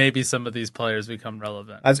 then maybe some of these players become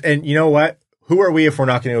relevant. And you know what? Who are we if we're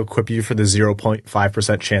not going to equip you for the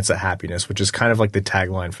 0.5% chance at happiness, which is kind of like the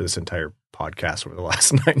tagline for this entire podcast over the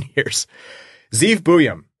last 9 years. Zeev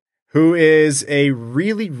Buium, who is a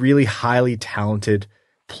really, really highly talented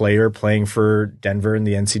player playing for Denver in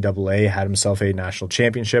the NCAA, had himself a national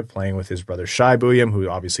championship playing with his brother Shai Buium, who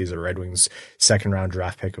obviously is a Red Wings second-round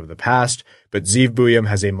draft pick of the past. But Zeev Buium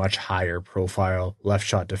has a much higher profile left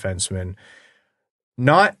shot defenseman.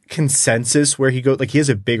 Not consensus where he goes. Like, he has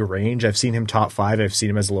a big range. I've seen him top 5. I've seen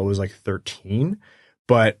him as low as like 13,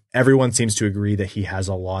 but everyone seems to agree that he has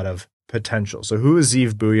a lot of potential. So who is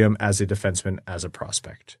Zeev Buium as a defenseman, as a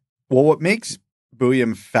prospect? Well, what makes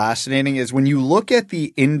Buium fascinating is when you look at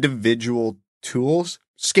the individual tools,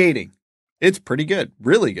 skating, it's pretty good,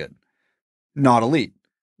 really good. Not elite.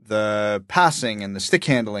 The passing and the stick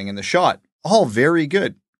handling and the shot, all very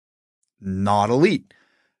good. Not elite.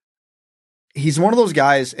 He's one of those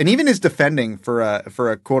guys, and even his defending for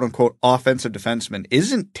a quote unquote offensive defenseman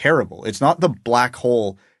isn't terrible. It's not the black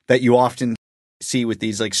hole that you often see with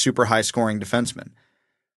these like super high scoring defensemen.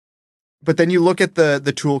 But then you look at the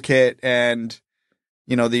toolkit and,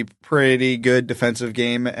 you know, the pretty good defensive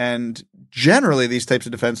game, and generally these types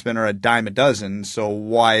of defensemen are a dime a dozen. So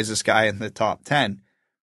why is this guy in the top 10?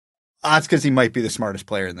 That's because he might be the smartest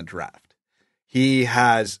player in the draft. He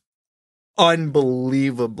has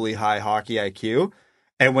unbelievably high hockey IQ.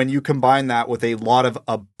 And when you combine that with a lot of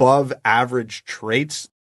above average traits,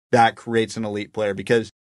 that creates an elite player because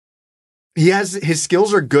his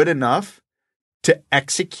skills are good enough to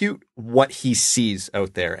execute what he sees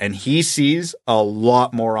out there. And he sees a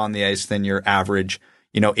lot more on the ice than your average,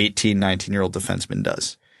 18, 19-year-old defenseman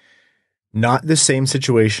does. Not the same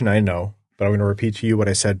situation, I know, but I'm going to repeat to you what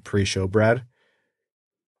I said pre-show, Brad.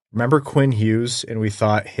 Remember Quinn Hughes, and we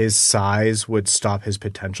thought his size would stop his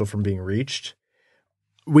potential from being reached?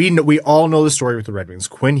 We all know the story with the Red Wings.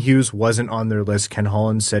 Quinn Hughes wasn't on their list. Ken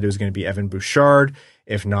Holland said it was going to be Evan Bouchard.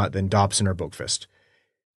 If not, then Dobson or Boakfist.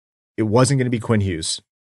 It wasn't going to be Quinn Hughes.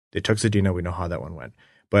 They took Zadina. We know how that one went.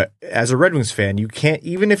 But as a Red Wings fan, you can't,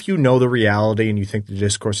 even if you know the reality and you think the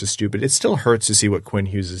discourse is stupid, it still hurts to see what Quinn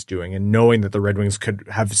Hughes is doing and knowing that the Red Wings could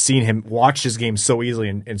have seen him, watched his game so easily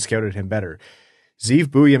and scouted him better. Zeev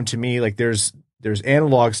Buium, to me, like there's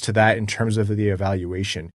analogs to that in terms of the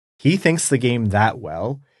evaluation. He thinks the game that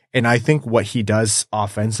well, and I think what he does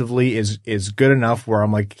offensively is good enough where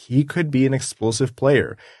I'm like, he could be an explosive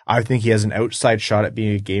player. I think he has an outside shot at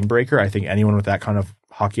being a game breaker. I think anyone with that kind of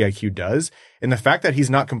hockey IQ does. And the fact that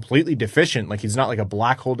he's not completely deficient, like he's not like a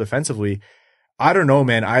black hole defensively, I don't know,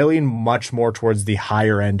 man. I lean much more towards the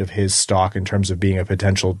higher end of his stock in terms of being a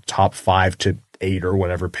potential top 5 to 8 or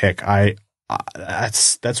whatever pick.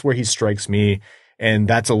 That's where he strikes me, and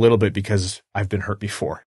that's a little bit because I've been hurt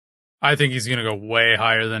before. I think he's going to go way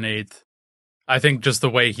higher than 8th. I think just the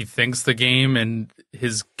way he thinks the game and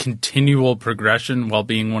his continual progression while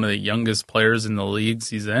being one of the youngest players in the leagues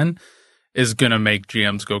he's in is going to make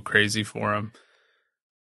GMs go crazy for him.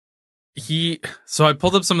 So I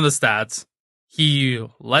pulled up some of the stats. He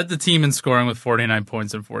led the team in scoring with 49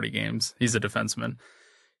 points in 40 games. He's a defenseman.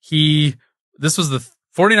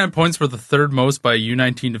 49 points were the third most by a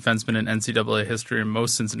U19 defenseman in NCAA history and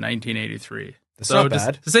most since 1983. That's not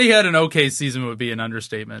bad. To say he had an okay season would be an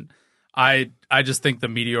understatement. I just think the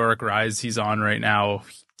meteoric rise he's on right now,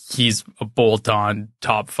 he's a bolt-on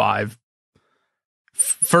top 5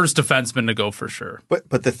 first defenseman to go for sure.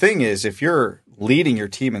 But the thing is, if you're leading your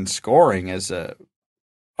team in scoring as a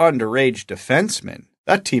underage defenseman,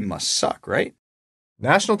 that team must suck, right?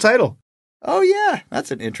 National title. Oh yeah, that's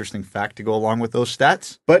an interesting fact to go along with those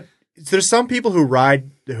stats. But there's some people who ride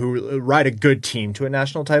a good team to a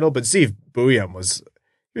national title, but Steve Yzerman was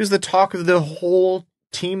the talk of the whole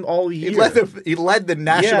team all year. He led the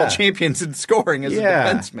national champions in scoring as a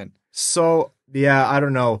defenseman. So yeah, I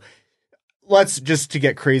don't know. Let's just to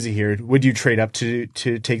get crazy here. Would you trade up to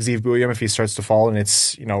take Steve Yzerman if he starts to fall and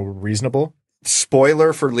it's reasonable?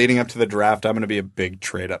 Spoiler for leading up to the draft, I'm going to be a big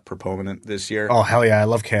trade up proponent this year. Oh hell yeah, I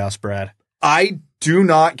love chaos, Brad. I do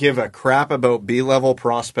not give a crap about B-level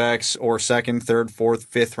prospects or second, third, fourth,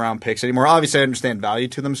 fifth round picks anymore. Obviously, I understand value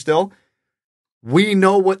to them still. We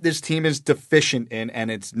know what this team is deficient in, and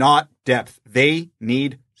it's not depth. They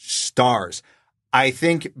need stars. I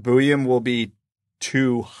think Yzerman will be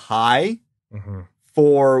too high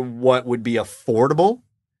for what would be affordable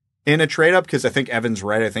in a trade-up, because I think Evan's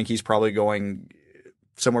right. I think he's probably going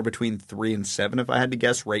somewhere between 3 and 7, if I had to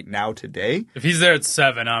guess right now today. If he's there at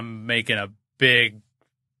 7, I'm making a big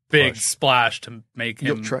splash to make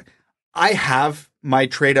him. I have my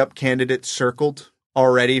trade-up candidate circled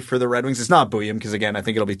already for the Red Wings. It's not Yzerman, because again, I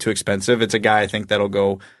think it'll be too expensive. It's a guy I think that'll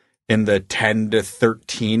go in the 10 to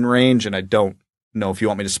 13 range, and I don't know if you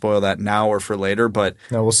want me to spoil that now or for later, but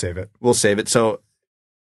no, we'll save it. So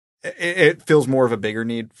it feels more of a bigger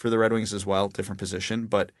need for the Red Wings as well, different position.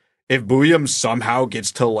 But if Yzerman somehow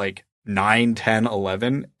gets to like 9, 10,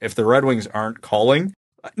 11, if the Red Wings aren't calling,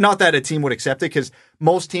 not that a team would accept it, because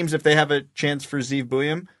most teams, if they have a chance for Steve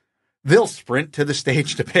Yzerman, they'll sprint to the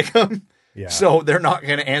stage to pick him. Yeah. So they're not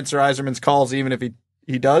going to answer Yzerman's calls, even if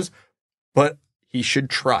he does, but he should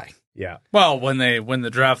try. Yeah. Well, when the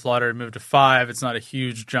draft lottery moved to 5, it's not a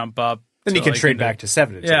huge jump up. Then you can trade back to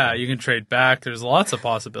 7. Yeah, you can trade back. There's lots of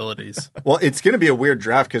possibilities. Well, it's going to be a weird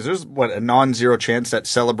draft because there's a non-zero chance that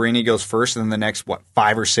Celebrini goes first, and then the next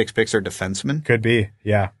 5 or 6 picks are defensemen. Could be,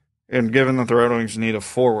 yeah. And given that the Red Wings need a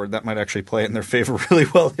forward, that might actually play in their favor really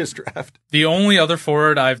well this draft. The only other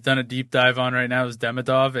forward I've done a deep dive on right now is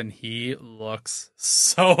Demidov, and he looks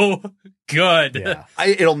so good. Yeah.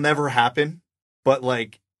 It'll never happen, but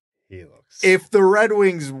he looks. If the Red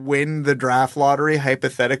Wings win the draft lottery,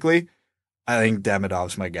 hypothetically, I think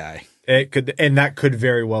Demidov's my guy. It could, and that could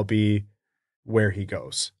very well be where he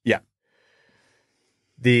goes. Yeah.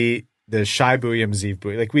 The shy Yzerman,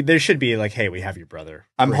 Steve there should be hey, we have your brother.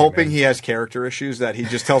 I'm hoping he has character issues that he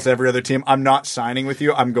just tells every other team, I'm not signing with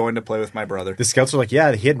you. I'm going to play with my brother. The scouts are like,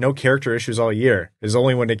 yeah, he had no character issues all year. It was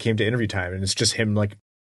only when it came to interview time, and it's just him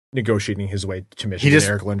negotiating his way to mission,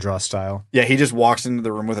 Eric Lindros style. Yeah, he just walks into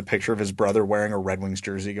the room with a picture of his brother wearing a Red Wings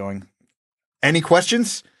jersey going, any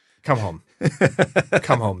questions? Come home.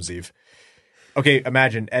 Come home, Zeev. Okay,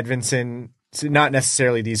 imagine Edvinsson, not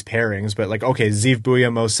necessarily these pairings, but Zeev,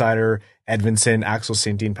 Yzerman, Mo Seider, Edvinsson, Axel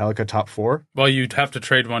Sandin, Pellikka, top 4. Well, you'd have to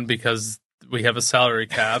trade one because we have a salary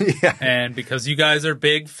cap, and because you guys are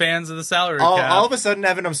big fans of the salary cap. All of a sudden,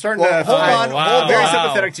 Evan, I'm starting to hold on. Very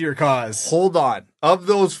sympathetic to your cause. Hold on. Of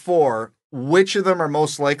those 4, which of them are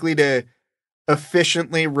most likely to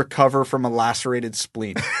efficiently recover from a lacerated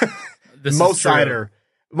spleen? Mo Seider.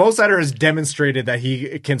 Mo Seider has demonstrated that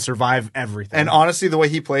he can survive everything. And honestly, the way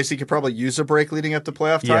he plays, he could probably use a break leading up to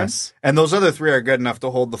playoff time. Yes. And those other 3 are good enough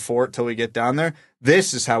to hold the fort till we get down there.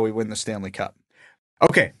 This is how we win the Stanley Cup.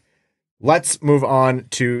 Okay. Let's move on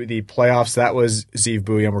to the playoffs. That was Steve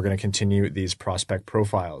Yzerman. We're going to continue these prospect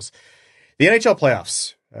profiles. The NHL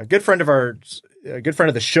playoffs. A good friend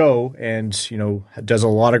of the show, and does a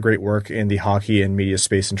lot of great work in the hockey and media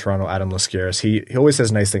space in Toronto, Adam Lascaris. He always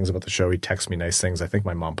says nice things about the show. He texts me nice things. I think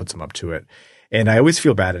my mom puts him up to it, and I always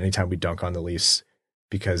feel bad anytime we dunk on the Leafs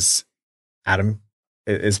because Adam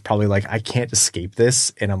is probably I can't escape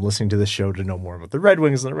this, and I'm listening to the show to know more about the Red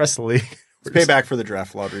Wings and the rest of the league. It's payback for the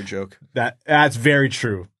draft lottery joke. That's very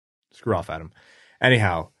true. Screw off, Adam.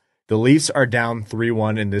 Anyhow. The Leafs are down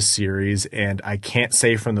 3-1 in this series, and I can't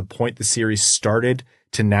say from the point the series started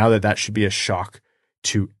to now that should be a shock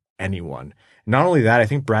to anyone. Not only that, I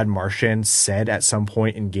think Brad Marchand said at some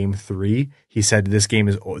point in Game 3, he said this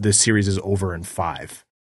series is over in 5.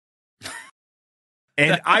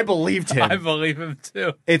 And I believed him. I believe him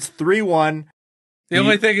too. It's 3-1. The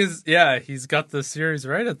only thing is, he's got the series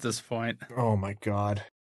right at this point. Oh my God.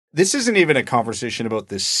 This isn't even a conversation about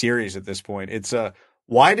this series at this point. It's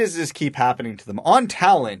why does this keep happening to them? On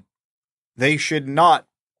talent, they should not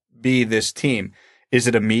be this team. Is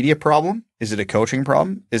it a media problem? Is it a coaching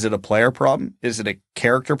problem? Is it a player problem? Is it a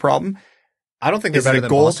character problem? I don't think they're Is better it a than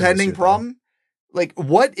Boston this goaltending year, problem? Like,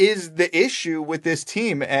 what is the issue with this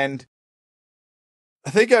team? And I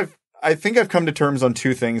think I've come to terms on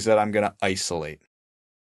two things that I'm going to isolate.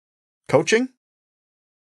 Coaching,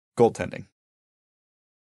 goaltending.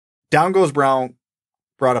 Down Goes Brown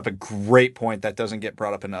brought up a great point that doesn't get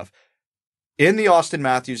brought up enough. In the Auston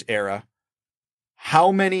Matthews era,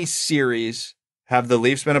 how many series have the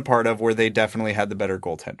Leafs been a part of where they definitely had the better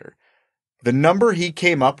goaltender? The number he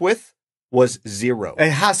came up with was 0.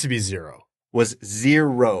 It has to be 0. Was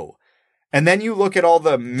 0. And then you look at all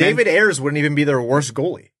the... David Ayres wouldn't even be their worst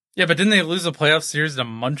goalie. Yeah, but didn't they lose a playoff series to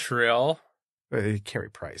Montreal? Carey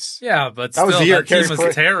Price. Yeah, but still, was the year that team Carey was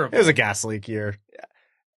Price- terrible. It was a gas leak year.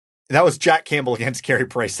 That was Jack Campbell against Carey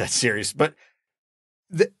Price, that series. But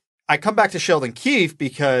I come back to Sheldon Keefe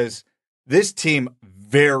because this team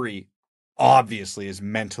very obviously is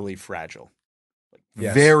mentally fragile.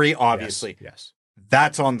 Yes. Very obviously. Yes.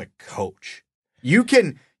 That's on the coach. You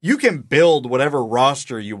can build whatever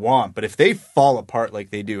roster you want, but if they fall apart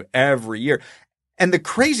like they do every year, and the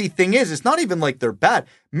crazy thing is, it's not even like they're bad.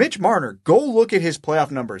 Mitch Marner, go look at his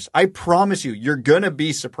playoff numbers. I promise you're going to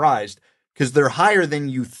be surprised because they're higher than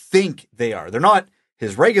you think they are. They're not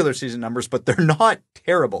his regular season numbers, but they're not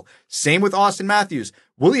terrible. Same with Auston Matthews.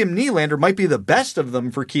 William Nylander might be the best of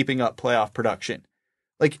them for keeping up playoff production.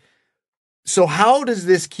 So how does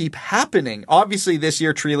this keep happening? Obviously, this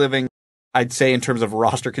year, Tree Living, I'd say in terms of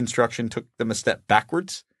roster construction, took them a step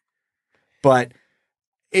backwards. But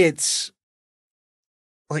it's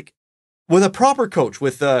like with a proper coach,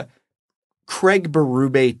 with a Craig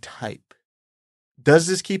Berube type, does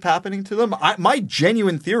this keep happening to them? My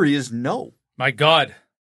genuine theory is no. My God,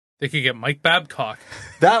 they could get Mike Babcock.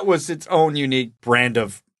 That was its own unique brand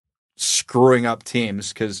of screwing up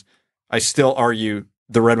teams because I still argue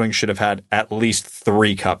the Red Wings should have had at least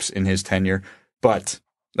 3 cups in his tenure, but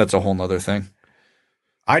that's a whole nother thing.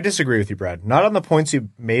 I disagree with you, Brad. Not on the points you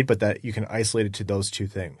made, but that you can isolate it to those two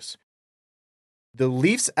things. The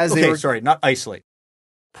Leafs, not isolate.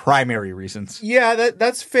 Primary reasons. Yeah,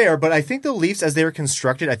 that's fair, but I think the Leafs, as they were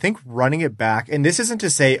constructed, I think running it back, and this isn't to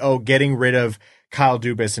say, getting rid of Kyle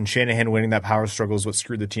Dubas and Shanahan winning that power struggle is what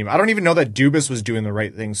screwed the team. I don't even know that Dubas was doing the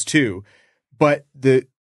right things too, but the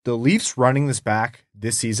Leafs running this back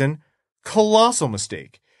this season, colossal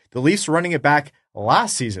mistake. The Leafs running it back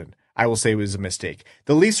last season, I will say was a mistake.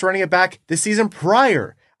 The Leafs running it back the season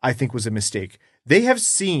prior, I think was a mistake. They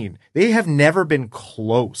have never been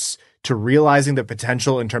close to realizing the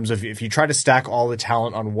potential in terms of if you try to stack all the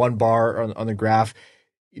talent on one bar on the graph,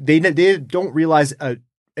 they don't realize an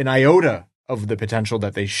iota of the potential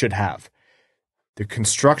that they should have. The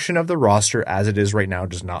construction of the roster as it is right now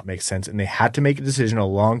does not make sense, and they had to make a decision a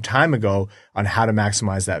long time ago on how to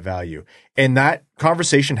maximize that value. And that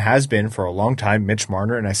conversation has been for a long time Mitch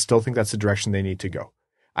Marner, and I still think that's the direction they need to go.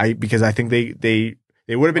 Because I think they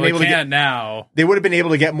would have been able to get now. They would have been able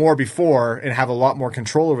to get more before and have a lot more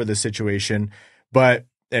control over this situation. But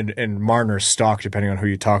and Marner's stock, depending on who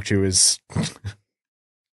you talk to, is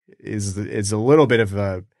a little bit of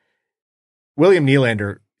a William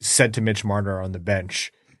Nylander said to Mitch Marner on the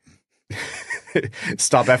bench,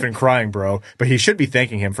 "Stop effing crying, bro." But he should be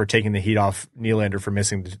thanking him for taking the heat off Nylander for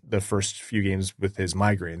missing the first few games with his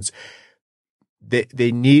migraines.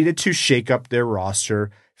 They needed to shake up their roster,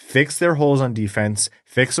 fix their holes on defense,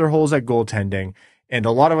 fix their holes at goaltending, and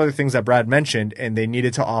a lot of other things that Brad mentioned, and they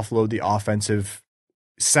needed to offload the offensive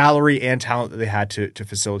salary and talent that they had to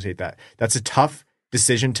facilitate that. That's a tough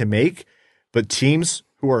decision to make, but teams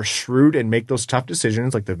who are shrewd and make those tough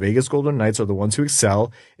decisions, like the Vegas Golden Knights, are the ones who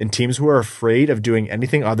excel, and teams who are afraid of doing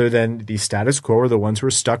anything other than the status quo are the ones who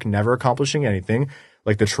are stuck never accomplishing anything,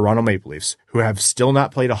 like the Toronto Maple Leafs, who have still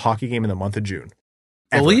not played a hockey game in the month of June.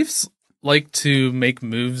 The Leafs like to make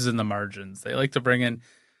moves in the margins. They like to bring in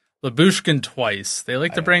Lyubushkin twice. They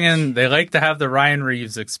like to have the Ryan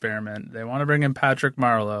Reeves experiment. They want to bring in Patrick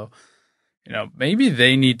Marleau. Maybe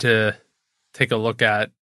they need to take a look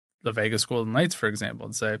at the Vegas Golden Knights, for example,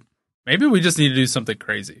 and say, maybe we just need to do something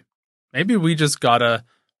crazy. Maybe we just gotta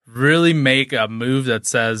really make a move that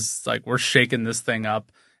says, like, we're shaking this thing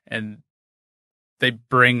up, and they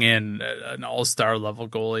bring in an all-star level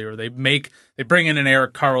goalie, or they bring in an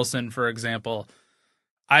Erik Karlsson, for example.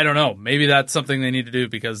 I don't know. Maybe that's something they need to do,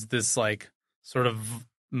 because this, like, sort of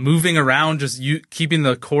moving around, just keeping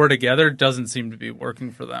the core together doesn't seem to be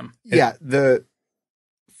working for them. Yeah,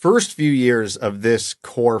 first few years of this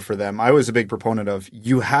core for them, I was a big proponent of,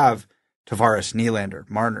 you have Tavares, Nylander,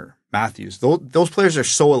 Marner, Matthews. Those players are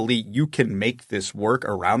so elite, you can make this work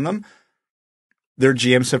around them. Their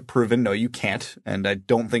GMs have proven, no, you can't. And I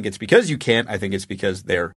don't think it's because you can't. I think it's because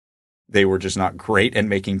they were just not great and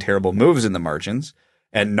making terrible moves in the margins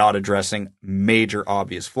and not addressing major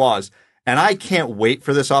obvious flaws. And I can't wait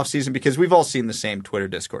for this offseason because we've all seen the same Twitter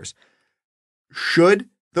discourse. Should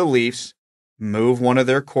the Leafs move one of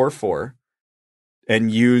their core four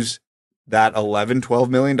and use that $11, $12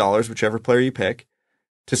 million, whichever player you pick,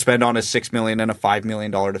 to spend on a $6 million and a $5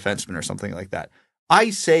 million defenseman or something like that?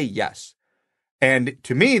 I say yes. And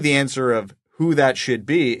to me, the answer of who that should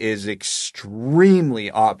be is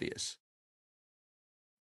extremely obvious.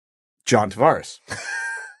 John Tavares.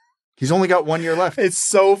 He's only got 1 year left. It's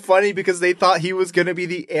so funny because they thought he was going to be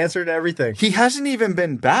the answer to everything. He hasn't even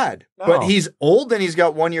been bad, but he's old and he's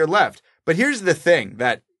got 1 year left. But here's the thing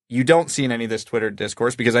that you don't see in any of this Twitter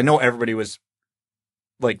discourse, because I know everybody was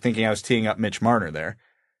like thinking I was teeing up Mitch Marner there.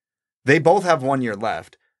 They both have 1 year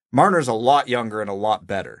left. Marner's a lot younger and a lot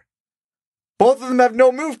better. Both of them have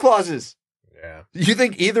no move clauses. Yeah. You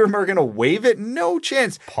think either of them are going to waive it? No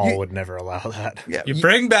chance. Paul would never allow that. Yeah, You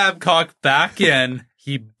bring Babcock back in.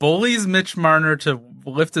 He bullies Mitch Marner to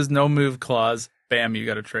lift his no move clause. Bam, you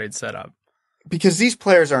got a trade set up. Because these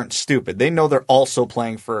players aren't stupid. They know they're also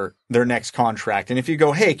playing for their next contract. And if you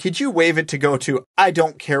go, hey, could you waive it to go to I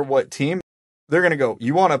don't care what team? They're going to go,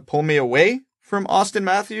 you want to pull me away from Austin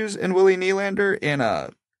Matthews and Willie Nylander in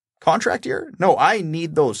a contract year? No, I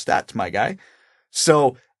need those stats, my guy.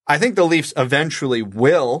 So I think the Leafs eventually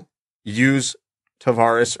will use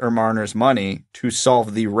Tavares or Marner's money to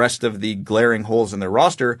solve the rest of the glaring holes in their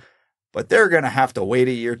roster, but they're going to have to wait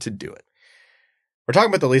a year to do it. We're talking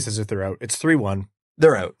about the Leafs as if they're out. It's 3-1.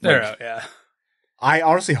 They're out. They're out, yeah. I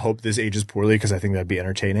honestly hope this ages poorly because I think that'd be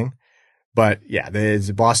entertaining. But yeah,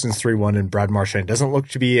 Boston's 3-1 and Brad Marchand doesn't look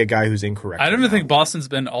to be a guy who's incorrect. I don't right even now. think Boston's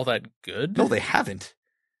been all that good. No, they haven't.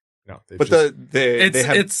 No, But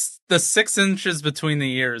it's the 6 inches between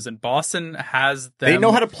the ears, and Boston has them. they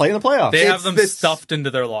know how to play in the playoffs. They have them stuffed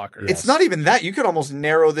into their lockers. It's not even that. You could almost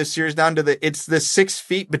narrow this series down to it's the 6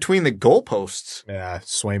 feet between the goalposts. Yeah,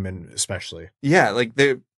 Swayman especially. Yeah, like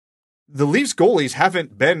the Leafs goalies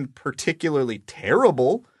haven't been particularly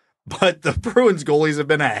terrible, but the Bruins goalies have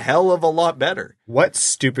been a hell of a lot better. What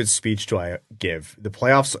stupid speech do I give? The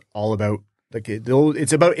playoffs are all about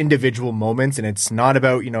it's about individual moments, and it's not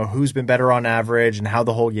about, who's been better on average and how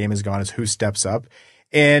the whole game has gone. It's who steps up.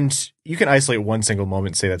 And you can isolate one single moment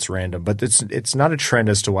and say that's random, but it's not a trend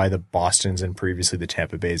as to why the Bostons and previously the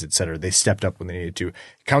Tampa Bays, et cetera, they stepped up when they needed to. It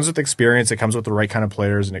comes with experience. It comes with the right kind of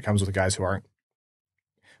players, and it comes with the guys who aren't,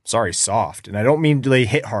 soft. And I don't mean they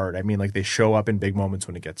hit hard. I mean, like, they show up in big moments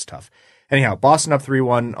when it gets tough. Anyhow, Boston up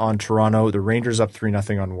 3-1 on Toronto. The Rangers up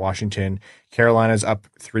 3-0 on Washington. Carolina's up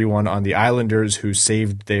 3-1 on the Islanders, who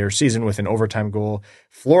saved their season with an overtime goal.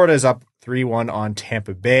 Florida's up 3-1 on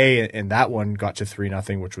Tampa Bay, and that one got to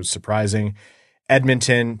 3-0, which was surprising.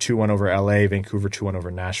 Edmonton 2-1 over LA. Vancouver 2-1 over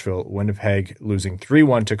Nashville. Winnipeg losing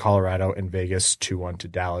 3-1 to Colorado, and Vegas 2-1 to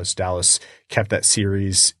Dallas. Dallas kept that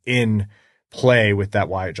series in play with that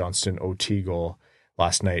Wyatt Johnston OT goal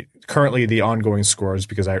last night. Currently, the ongoing scores,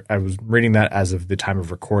 because I was reading that as of the time of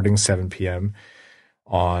recording, 7 p.m.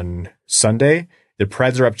 on Sunday. The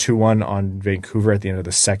Preds are up 2-1 on Vancouver at the end of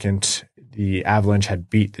the second. The Avalanche had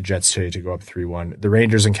beat the Jets today to go up 3-1. The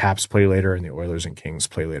Rangers and Caps play later, and the Oilers and Kings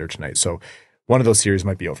play later tonight. So one of those series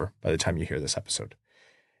might be over by the time you hear this episode.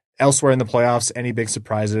 Elsewhere in the playoffs, any big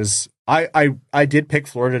surprises? I did pick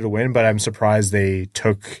Florida to win, but I'm surprised they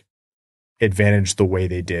took advantage the way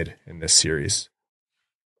they did in this series.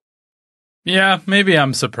 Yeah, maybe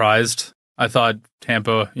I'm surprised. I thought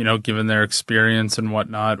Tampa, given their experience and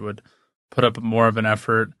whatnot, would put up more of an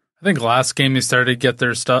effort. I think last game they started to get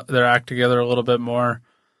their act together a little bit more.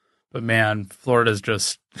 But man,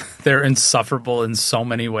 Florida's they're insufferable in so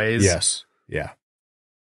many ways. Yes. Yeah.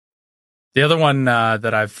 The other one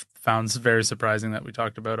that I've found very surprising that we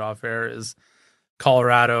talked about off air is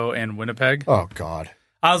Colorado and Winnipeg. Oh, God.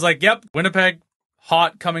 I was like, yep, Winnipeg,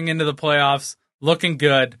 hot coming into the playoffs, looking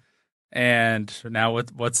good. And now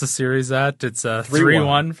what's the series at? It's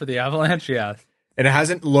 3-1 for the Avalanche, yeah. And it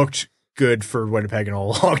hasn't looked good for Winnipeg in a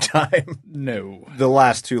long time. No. The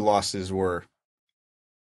last 2 losses were,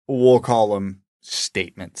 we'll call them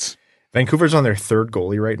statements. Vancouver's on their 3rd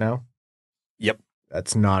goalie right now. Yep.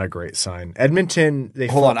 That's not a great sign. Edmonton,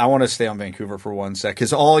 Hold on, I want to stay on Vancouver for 1 sec,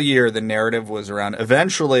 because all year the narrative was around,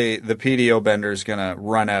 eventually the PDO bender's going to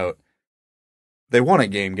run out. They won a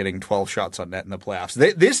game getting 12 shots on net in the playoffs.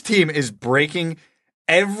 This team is breaking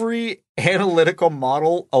every analytical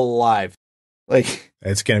model alive. Like,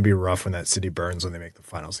 it's going to be rough when that city burns when they make the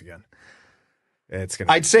finals again.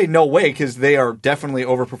 I'd say no way, because they are definitely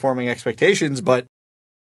overperforming expectations, but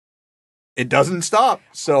it doesn't stop.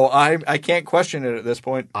 So I can't question it at this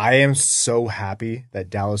point. I am so happy that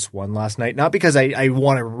Dallas won last night. Not because I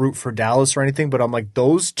want to root for Dallas or anything, but I'm like,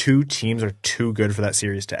 those two teams are too good for that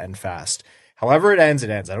series to end fast. However it ends, it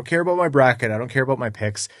ends. I don't care about my bracket. I don't care about my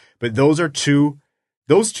picks. But those two,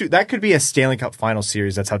 that could be a Stanley Cup final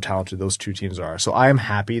series. That's how talented those two teams are. So I am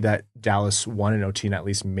happy that Dallas won in OT and at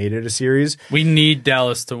least made it a series. We need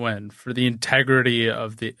Dallas to win for the integrity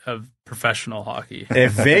of professional hockey.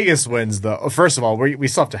 If Vegas wins, though, first of all, we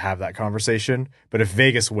still have to have that conversation. But if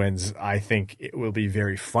Vegas wins, I think it will be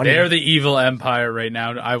very funny. They're the evil empire right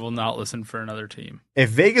now. I will not listen for another team. If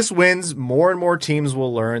Vegas wins, more and more teams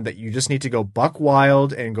will learn that you just need to go buck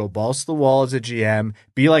wild and go balls to the wall as a GM.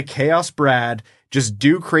 Be like Chaos Brad. Just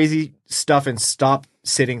do crazy stuff and stop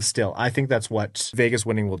sitting still. I think that's what Vegas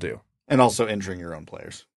winning will do. And also injuring your own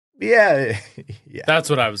players. Yeah. That's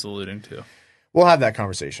what I was alluding to. We'll have that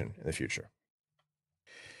conversation in the future.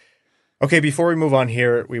 Okay, before we move on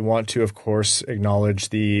here, we want to, of course, acknowledge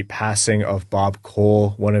the passing of Bob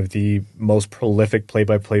Cole, one of the most prolific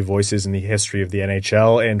play-by-play voices in the history of the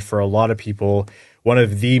NHL, and for a lot of people, one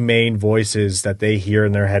of the main voices that they hear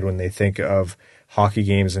in their head when they think of hockey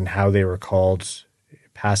games and how they were called.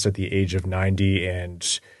 Passed at the age of 90,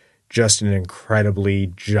 and just an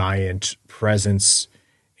incredibly giant presence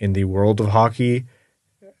in the world of hockey.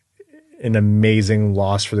 An amazing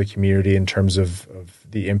loss for the community in terms of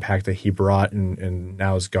the impact that he brought, and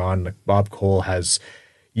now is gone. Like, Bob Cole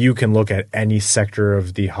you can look at any sector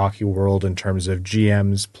of the hockey world in terms of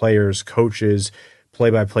GMs, players, coaches,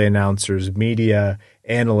 play-by-play announcers, media,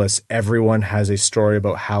 analysts. Everyone has a story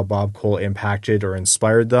about how Bob Cole impacted or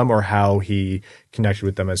inspired them, or how he connected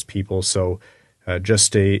with them as people. So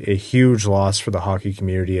just a huge loss for the hockey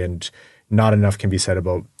community, and not enough can be said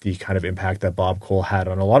about the kind of impact that Bob Cole had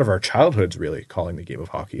on a lot of our childhoods, really, calling the game of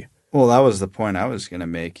hockey. Well, that was the point I was going to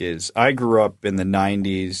make, is I grew up in the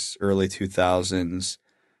 90s, early 2000s.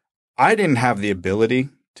 I didn't have the ability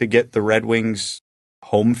to get the Red Wings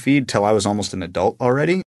home feed till I was almost an adult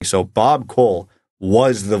already. So Bob Cole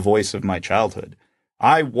was the voice of my childhood.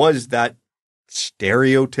 I was that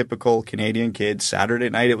stereotypical Canadian kid. Saturday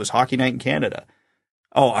night, it was hockey night in Canada.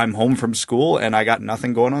 Oh, I'm home from school and I got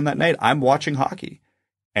nothing going on that night. I'm watching hockey.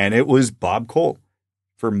 And it was Bob Cole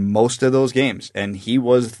for most of those games. And he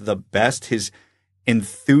was the best. His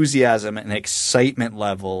enthusiasm and excitement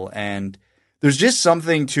level. And there's just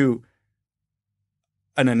something to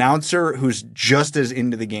an announcer who's just as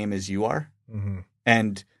into the game as you are. Mm-hmm.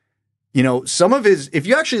 And, some of if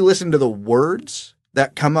you actually listen to the words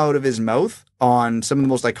that come out of his mouth on some of the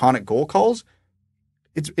most iconic goal calls,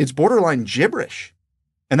 it's borderline gibberish.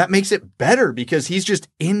 And that makes it better because he's just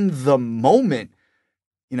in the moment.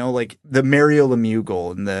 Like the Mario Lemieux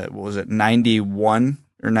goal in the, 91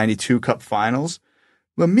 or 92 Cup Finals?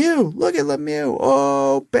 Lemieux, look at Lemieux.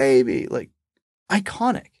 Oh, baby. Like,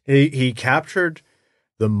 iconic. He captured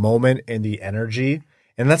the moment and the energy.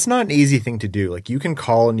 And that's not an easy thing to do. Like, you can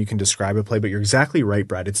call and you can describe a play, but you're exactly right,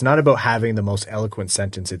 Brad. It's not about having the most eloquent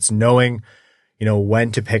sentence. It's knowing,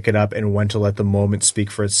 when to pick it up and when to let the moment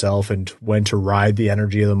speak for itself, and when to ride the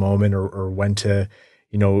energy of the moment, or when to,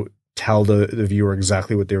 tell the viewer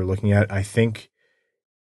exactly what they were looking at. I think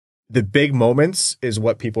the big moments is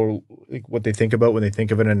what they think about when they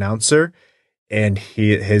think of an announcer. And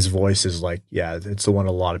his voice is like, yeah, it's the one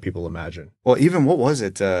a lot of people imagine. Well, even what was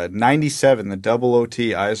it? 97, the double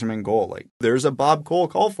OT Yzerman goal. Like, there's a Bob Cole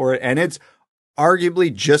call for it, and it's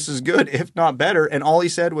arguably just as good, if not better. And all he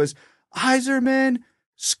said was, Yzerman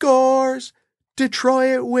scores,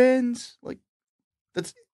 Detroit wins. Like,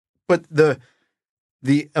 but the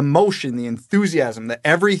emotion, the enthusiasm,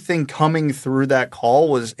 everything coming through that call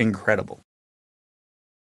was incredible.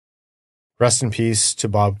 Rest in peace to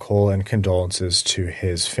Bob Cole, and condolences to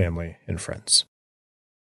his family and friends.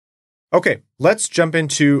 Okay, let's jump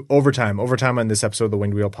into overtime. Overtime on this episode of the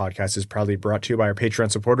Winged Wheel Podcast is proudly brought to you by our Patreon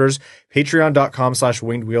supporters.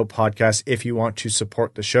 Patreon.com/Winged Wheel Podcast if you want to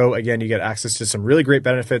support the show. Again, you get access to some really great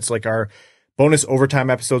benefits like our bonus overtime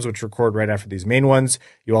episodes, which record right after these main ones.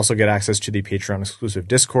 You also get access to the Patreon exclusive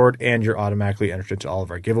Discord, and you're automatically entered into all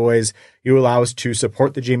of our giveaways. You allow us to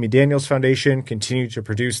support the Jamie Daniels Foundation, continue to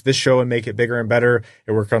produce this show and make it bigger and better,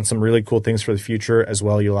 and work on some really cool things for the future as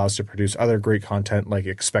well. You allow us to produce other great content like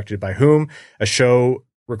Expected by Whom, a show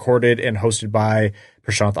recorded and hosted by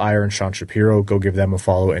Prashanth Iyer and Sean Shapiro. Go give them a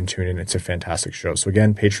follow and tune in. It's a fantastic show. So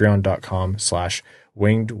again,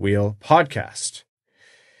 patreon.com/Winged Wheel Podcast.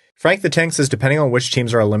 Frank the Tank says, depending on which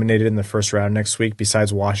teams are eliminated in the first round next week,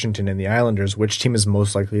 besides Washington and the Islanders, which team is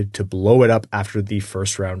most likely to blow it up after the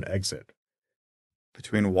first round exit?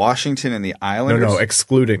 Between Washington and the Islanders? No,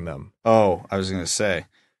 excluding them. Oh, I was going to say,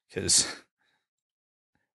 because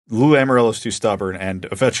Lou Amarillo's too stubborn and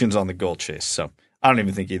Ovechkin's on the goal chase, so I don't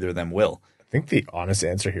even think either of them will. I think the honest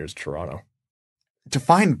answer here is Toronto.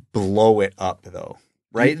 Define blow it up, though,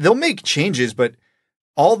 right? They'll make changes, but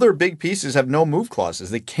all their big pieces have no move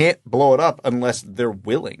clauses. They can't blow it up unless they're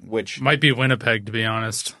willing, which... Might be Winnipeg, to be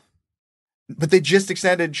honest. But they just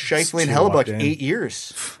extended Scheifele and Hellebuck 8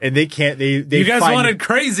 years. And they can't... You guys wanted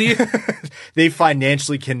crazy. They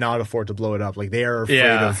financially cannot afford to blow it up. Like, they are afraid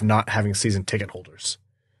of not having season ticket holders.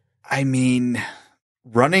 I mean,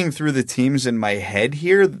 running through the teams in my head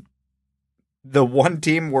here, the one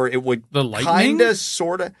team where it would kind of,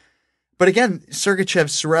 sort of... But again, Sergachev,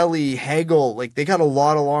 Cirelli, Hagel, like they got a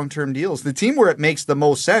lot of long-term deals. The team where it makes the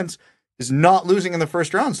most sense is not losing in the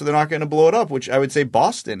first round, so they're not going to blow it up, which I would say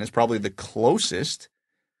Boston is probably the closest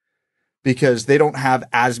because they don't have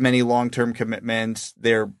as many long-term commitments.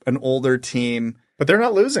 They're an older team. But they're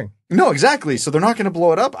not losing. No, exactly. So they're not going to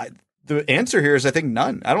blow it up. The answer here is I think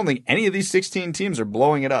none. I don't think any of these 16 teams are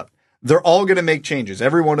blowing it up. They're all going to make changes,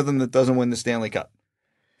 every one of them that doesn't win the Stanley Cup.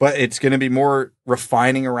 But it's going to be more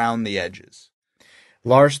refining around the edges.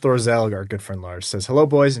 Lars Thorzel, our good friend Lars, says, hello,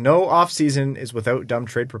 boys. No offseason is without dumb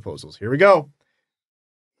trade proposals. Here we go.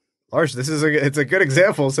 Lars, it's a good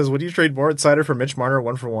example. It says, would you trade Moritz Seider for Mitch Marner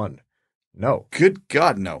 1-for-1? No. Good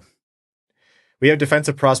God, no. We have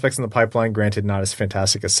defensive prospects in the pipeline, granted not as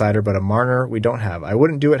fantastic as Seider, but a Marner we don't have. I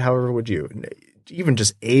wouldn't do it, however, would you? Even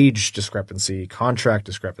just age discrepancy, contract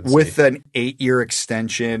discrepancy. With an 8-year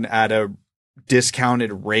extension at a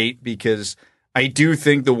discounted rate, because I do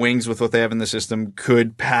think the Wings, with what they have in the system,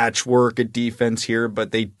 could patchwork a defense here,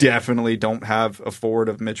 but they definitely don't have a forward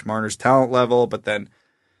of Mitch Marner's talent level. But then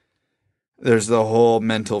there's the whole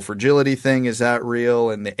mental fragility thing. Is that real?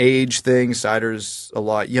 And the age thing. Seider's a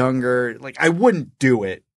lot younger. Like, I wouldn't do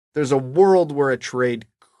it. There's a world where a trade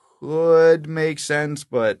could make sense,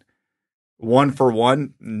 but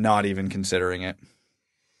 1-for-1, not even considering it.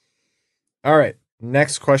 All right.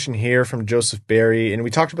 Next question here from Joseph Barry, and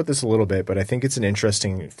we talked about this a little bit, but I think it's an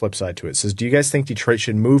interesting flip side to it. It says, do you guys think Detroit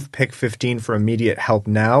should move pick 15 for immediate help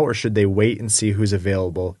now, or should they wait and see who's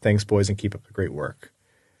available? Thanks, boys, and keep up the great work.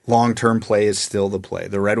 Long-term play is still the play.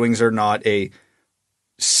 The Red Wings are not a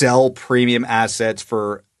sell premium assets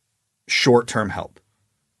for short-term help.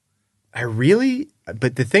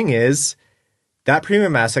 But the thing is, that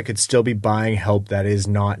premium asset could still be buying help that is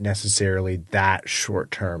not necessarily that short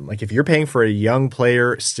term. Like if you're paying for a young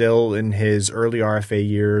player still in his early RFA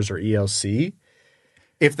years or ELC.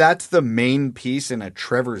 If that's the main piece in a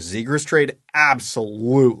Trevor Zegras trade,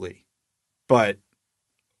 absolutely. But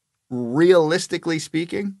realistically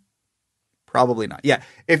speaking, probably not. Yeah.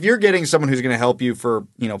 If you're getting someone who's going to help you for,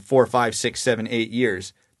 4, 5, 6, 7, 8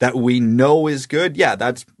 years that we know is good, yeah,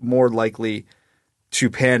 that's more likely to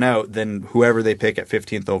pan out than whoever they pick at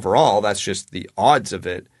 15th overall. That's just the odds of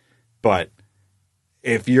it. But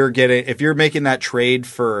if you're making that trade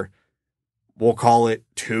for, we'll call it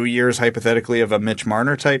 2 years hypothetically of a Mitch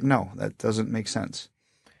Marner type, no, that doesn't make sense.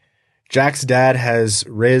 Jack's dad has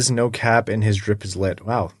Riz, no cap, and his drip is lit.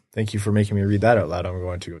 Wow. Thank you for making me read that out loud. I'm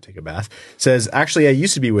going to go take a bath. Says, actually, I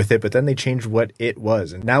used to be with it, but then they changed what it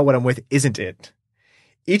was. And now what I'm with isn't it.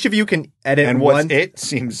 Each of you can edit and what's it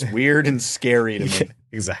seems weird and scary to me.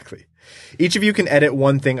 Exactly. Each of you can edit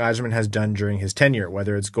one thing Yzerman has done during his tenure,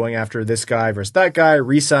 whether it's going after this guy versus that guy,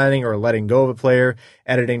 re-signing or letting go of a player,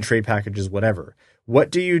 editing trade packages, whatever.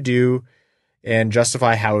 What do you do and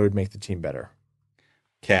justify how it would make the team better?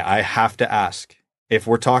 Okay, I have to ask. If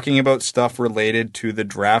we're talking about stuff related to the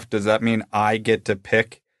draft, does that mean I get to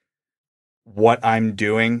pick what I'm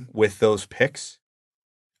doing with those picks?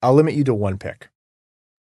 I'll limit you to one pick.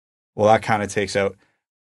 Well, that kind of takes out.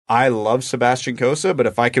 I love Sebastian Cossa, but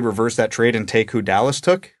if I could reverse that trade and take who Dallas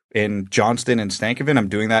took in Johnston and Stankoven, I'm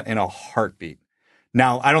doing that in a heartbeat.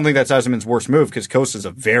 Now, I don't think that's Yzerman's worst move because Cossa is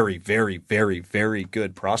a very, very, very, very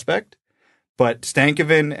good prospect. But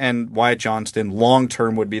Stankoven and Wyatt Johnston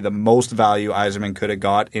long-term would be the most value Yzerman could have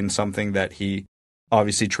got in something that he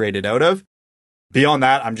obviously traded out of. Beyond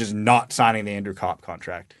that, I'm just not signing the Andrew Copp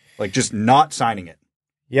contract. Like, just not signing it.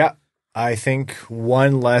 Yeah. I think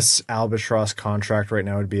one less albatross contract right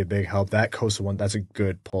now would be a big help. That Cossa one, that's a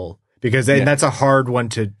good pull. Because that's a hard one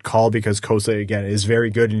to call because Cossa, again, is very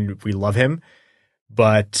good and we love him.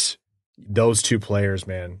 But those two players,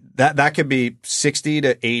 man. That could be 60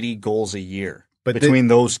 to 80 goals a year between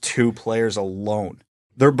those two players alone.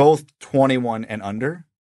 They're both 21 and under,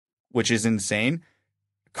 which is insane.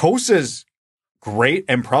 Kossa's great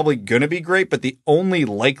and probably going to be great, but the only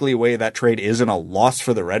likely way that trade isn't a loss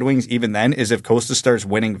for the Red Wings, even then, is if Cossa starts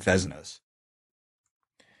winning Vezinas.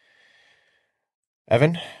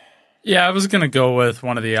 Evan? Yeah, I was going to go with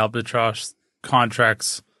one of the albatross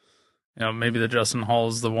contracts. Maybe the Justin Hall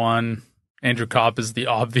is the one. Andrew Copp is the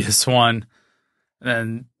obvious one.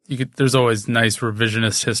 And there's always nice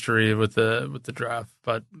revisionist history with the draft,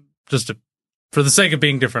 but for the sake of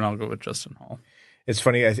being different, I'll go with Justin Hall. It's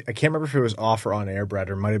funny. I can't remember if it was off or on air, Brad,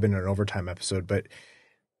 or it might have been an overtime episode, but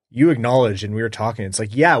you acknowledged, and we were talking, it's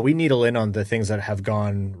like, yeah, we needle in on the things that have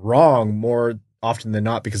gone wrong more often than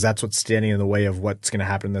not, because that's what's standing in the way of what's going to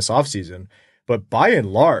happen this offseason. But by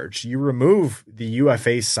and large, you remove the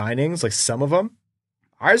UFA signings, like some of them,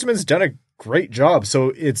 Yzerman's done a great job. So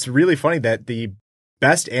it's really funny that the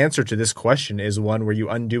best answer to this question is one where you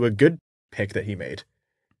undo a good pick that he made.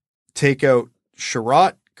 Take out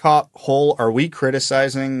Sherratt, Copp, Hull. Are we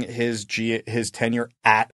criticizing his tenure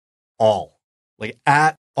at all? Like,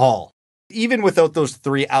 at all? Even without those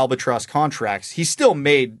 3 albatross contracts, he still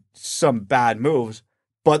made some bad moves,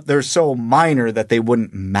 but they're so minor that they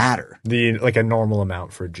wouldn't matter. Like a normal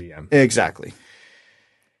amount for a GM. Exactly.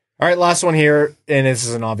 All right, last one here, and this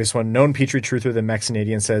is an obvious one. Known Petry truther, the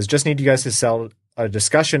Mex-Canadian, says, just need you guys to sell a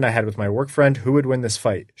discussion I had with my work friend. Who would win this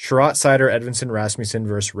fight? Sherratt, Seider, Edvinsson, Rasmussen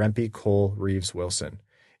versus Rempe, Cole, Reeves, Wilson.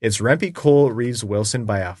 It's Rempe, Cole, Reeves, Wilson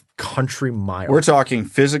by a country mile. We're talking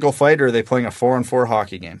physical fight, or are they playing a 4-on-4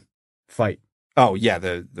 hockey game? Fight. Oh,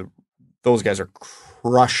 yeah, those guys are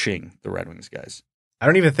crushing the Red Wings guys. I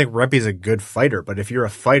don't even think Rempe's a good fighter, but if you're a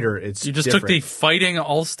fighter, it's You just different. took the fighting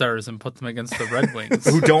all-stars and put them against the Red Wings.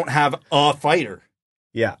 Who don't have a fighter.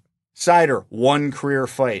 Yeah. Seider, 1 career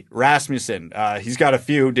fight. Rasmussen, he's got a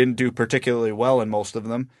few, didn't do particularly well in most of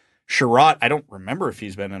them. Sherratt, I don't remember if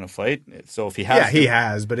he's been in a fight. So if he has, he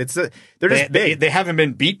has, but they're just big. They haven't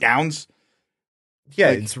been beat downs. Yeah,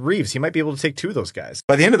 it's Reeves. He might be able to take 2 of those guys.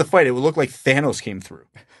 By the end of the fight, it would look like Thanos came through.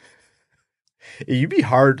 You'd be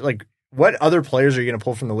hard. Like, what other players are you going to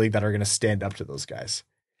pull from the league that are going to stand up to those guys?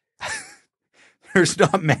 There's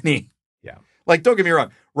not many. Yeah. Like, don't get me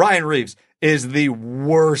wrong. Ryan Reeves is the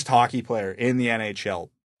worst hockey player in the NHL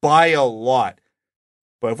by a lot.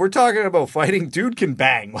 But if we're talking about fighting, dude can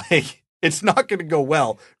bang. Like, it's not going to go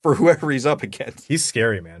well for whoever he's up against. He's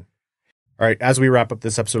scary, man. All right, as we wrap up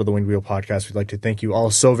this episode of the Winged Wheel Podcast, we'd like to thank you all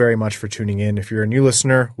so very much for tuning in. If you're a new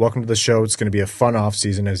listener, welcome to the show. It's going to be a fun off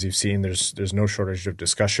season, as you've seen. There's no shortage of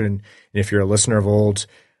discussion. And if you're a listener of old,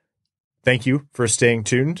 thank you for staying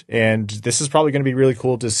tuned. And this is probably going to be really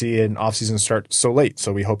cool to see an off season start so late.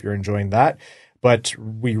 So we hope you're enjoying that. But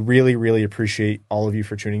we really, really appreciate all of you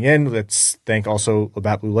for tuning in. Let's thank also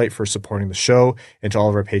Labatt Blue Light for supporting the show, and to all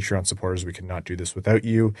of our Patreon supporters. We could not do this without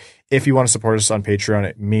you. If you want to support us on Patreon,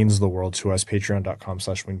 it means the world to us.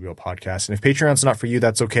 Patreon.com/wingedwheelpodcast. And if Patreon's not for you,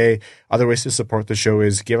 that's okay. Other ways to support the show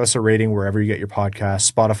is give us a rating wherever you get your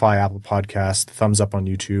podcasts, Spotify, Apple Podcasts, thumbs up on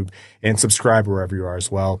YouTube, and subscribe wherever you are as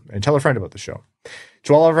well. And tell a friend about the show.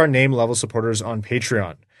 To all of our name level supporters on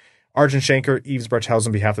Patreon, Arjun Shankar, Yves Bartels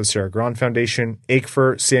on behalf of the Sarah Grand Foundation,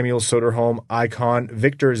 Aikfer, Samuel Soderholm, Icon,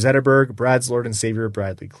 Victor Zetterberg, Brad's Lord and Savior,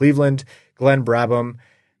 Bradley Cleveland, Glenn Brabham,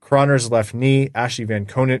 Croner's Left Knee, Ashley Van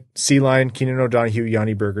Conant, Sea Lion, Keenan O'Donohue,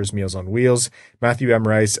 Yanni Burgers, Meals on Wheels, Matthew M.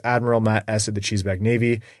 Rice, Admiral Matt S. at the Cheesebag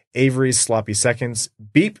Navy, Avery's Sloppy Seconds,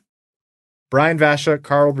 Beep, Brian Vasha,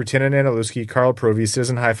 Carl Brutina Nanaluski, Carl Provy,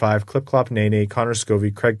 Citizen High Five, Clip Clop Nene, Connor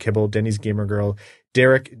Scovey, Craig Kibble, Denny's Gamer Girl,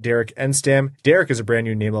 Derek Enstam. Derek is a brand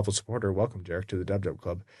new name level supporter. Welcome, Derek, to the Dub Dub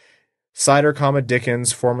Club. Cider,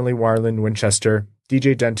 Dickens, formerly Wireland, Winchester,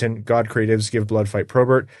 DJ Denton, God Creatives, Give Blood, Fight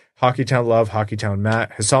Probert, Hockeytown Love, Hockeytown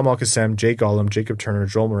Matt, Hassam Al Qassem, Jay Gollum, Jacob Turner,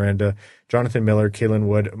 Joel Miranda, Jonathan Miller, Kaylin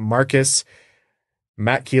Wood, Marcus,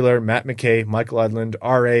 Matt Keeler, Matt McKay, Michael Edlund,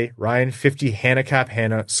 R.A., Ryan 50, Hannah Cap,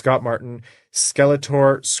 Hannah, Scott Martin,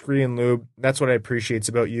 Skeletor, Scree and Lube. That's what I appreciate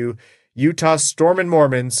about you. Utah Storm and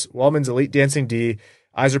Mormons, Wallman's Elite Dancing D,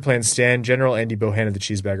 Plan Stan, General Andy Bohan of the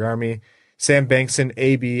Cheesebag Army, Sam Bankson,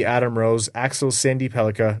 AB, Adam Rose, Axel Sandy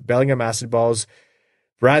Pelica, Bellingham Acid Balls,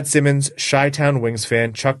 Brad Simmons, Chi-Town Wings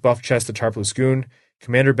fan, Chuck Buffchest, the Tarpless Goon,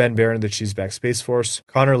 Commander Ben Barron of the Cheesebag Space Force,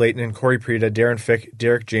 Connor Layton and Corey Prida, Darren Fick,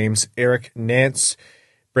 Derek James, Eric Nance,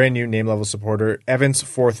 brand new name level supporter, Evans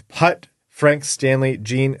Fourth Putt, Frank Stanley,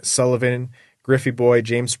 Gene Sullivan, Griffey Boy,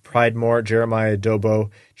 James Pridemore, Jeremiah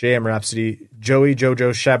Dobo, JM Rhapsody, Joey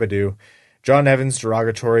Jojo Shabadoo, John Evans,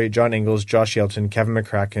 Derogatory, John Ingalls, Josh Yelton, Kevin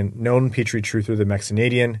McCracken, Known Petry Truther, the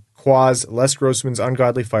Mex-Canadian, Quaz, Les Grossman's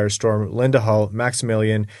Ungodly Firestorm, Linda Hull,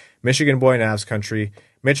 Maximilian, Michigan Boy Navs Country,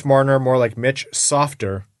 Mitch Marner, more like Mitch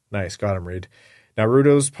Softer, nice, got him, Reed,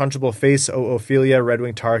 Naruto's Punchable Face, Ophelia, Red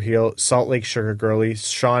Wing Tar Heel, Salt Lake Sugar Girlie,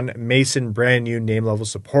 Sean Mason, brand new name level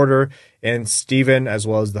supporter, and Steven, as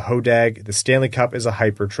well as the Hodag. The Stanley Cup is a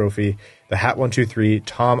hyper trophy. The Hat 123,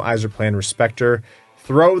 Tom Iserplan, Respecter,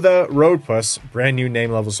 Throw the Roadpuss, brand new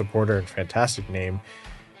name level supporter and fantastic name.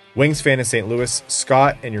 Wings fan in St. Louis,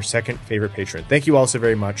 Scott, and your second favorite patron. Thank you all so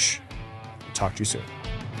very much. Talk to you soon.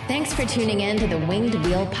 Thanks for tuning in to the Winged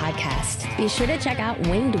Wheel Podcast. Be sure to check out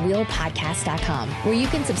wingedwheelpodcast.com, where you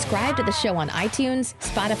can subscribe to the show on iTunes,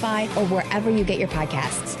 Spotify, or wherever you get your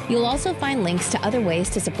podcasts. You'll also find links to other ways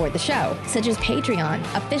to support the show, such as Patreon,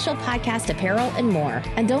 official podcast apparel, and more.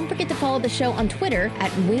 And don't forget to follow the show on Twitter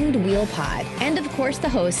at Winged Wheel Pod. And of course, the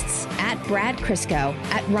hosts at Brad Crisco,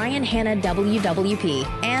 at Ryan Hanna WWP,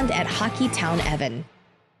 and at Hockeytown Evan.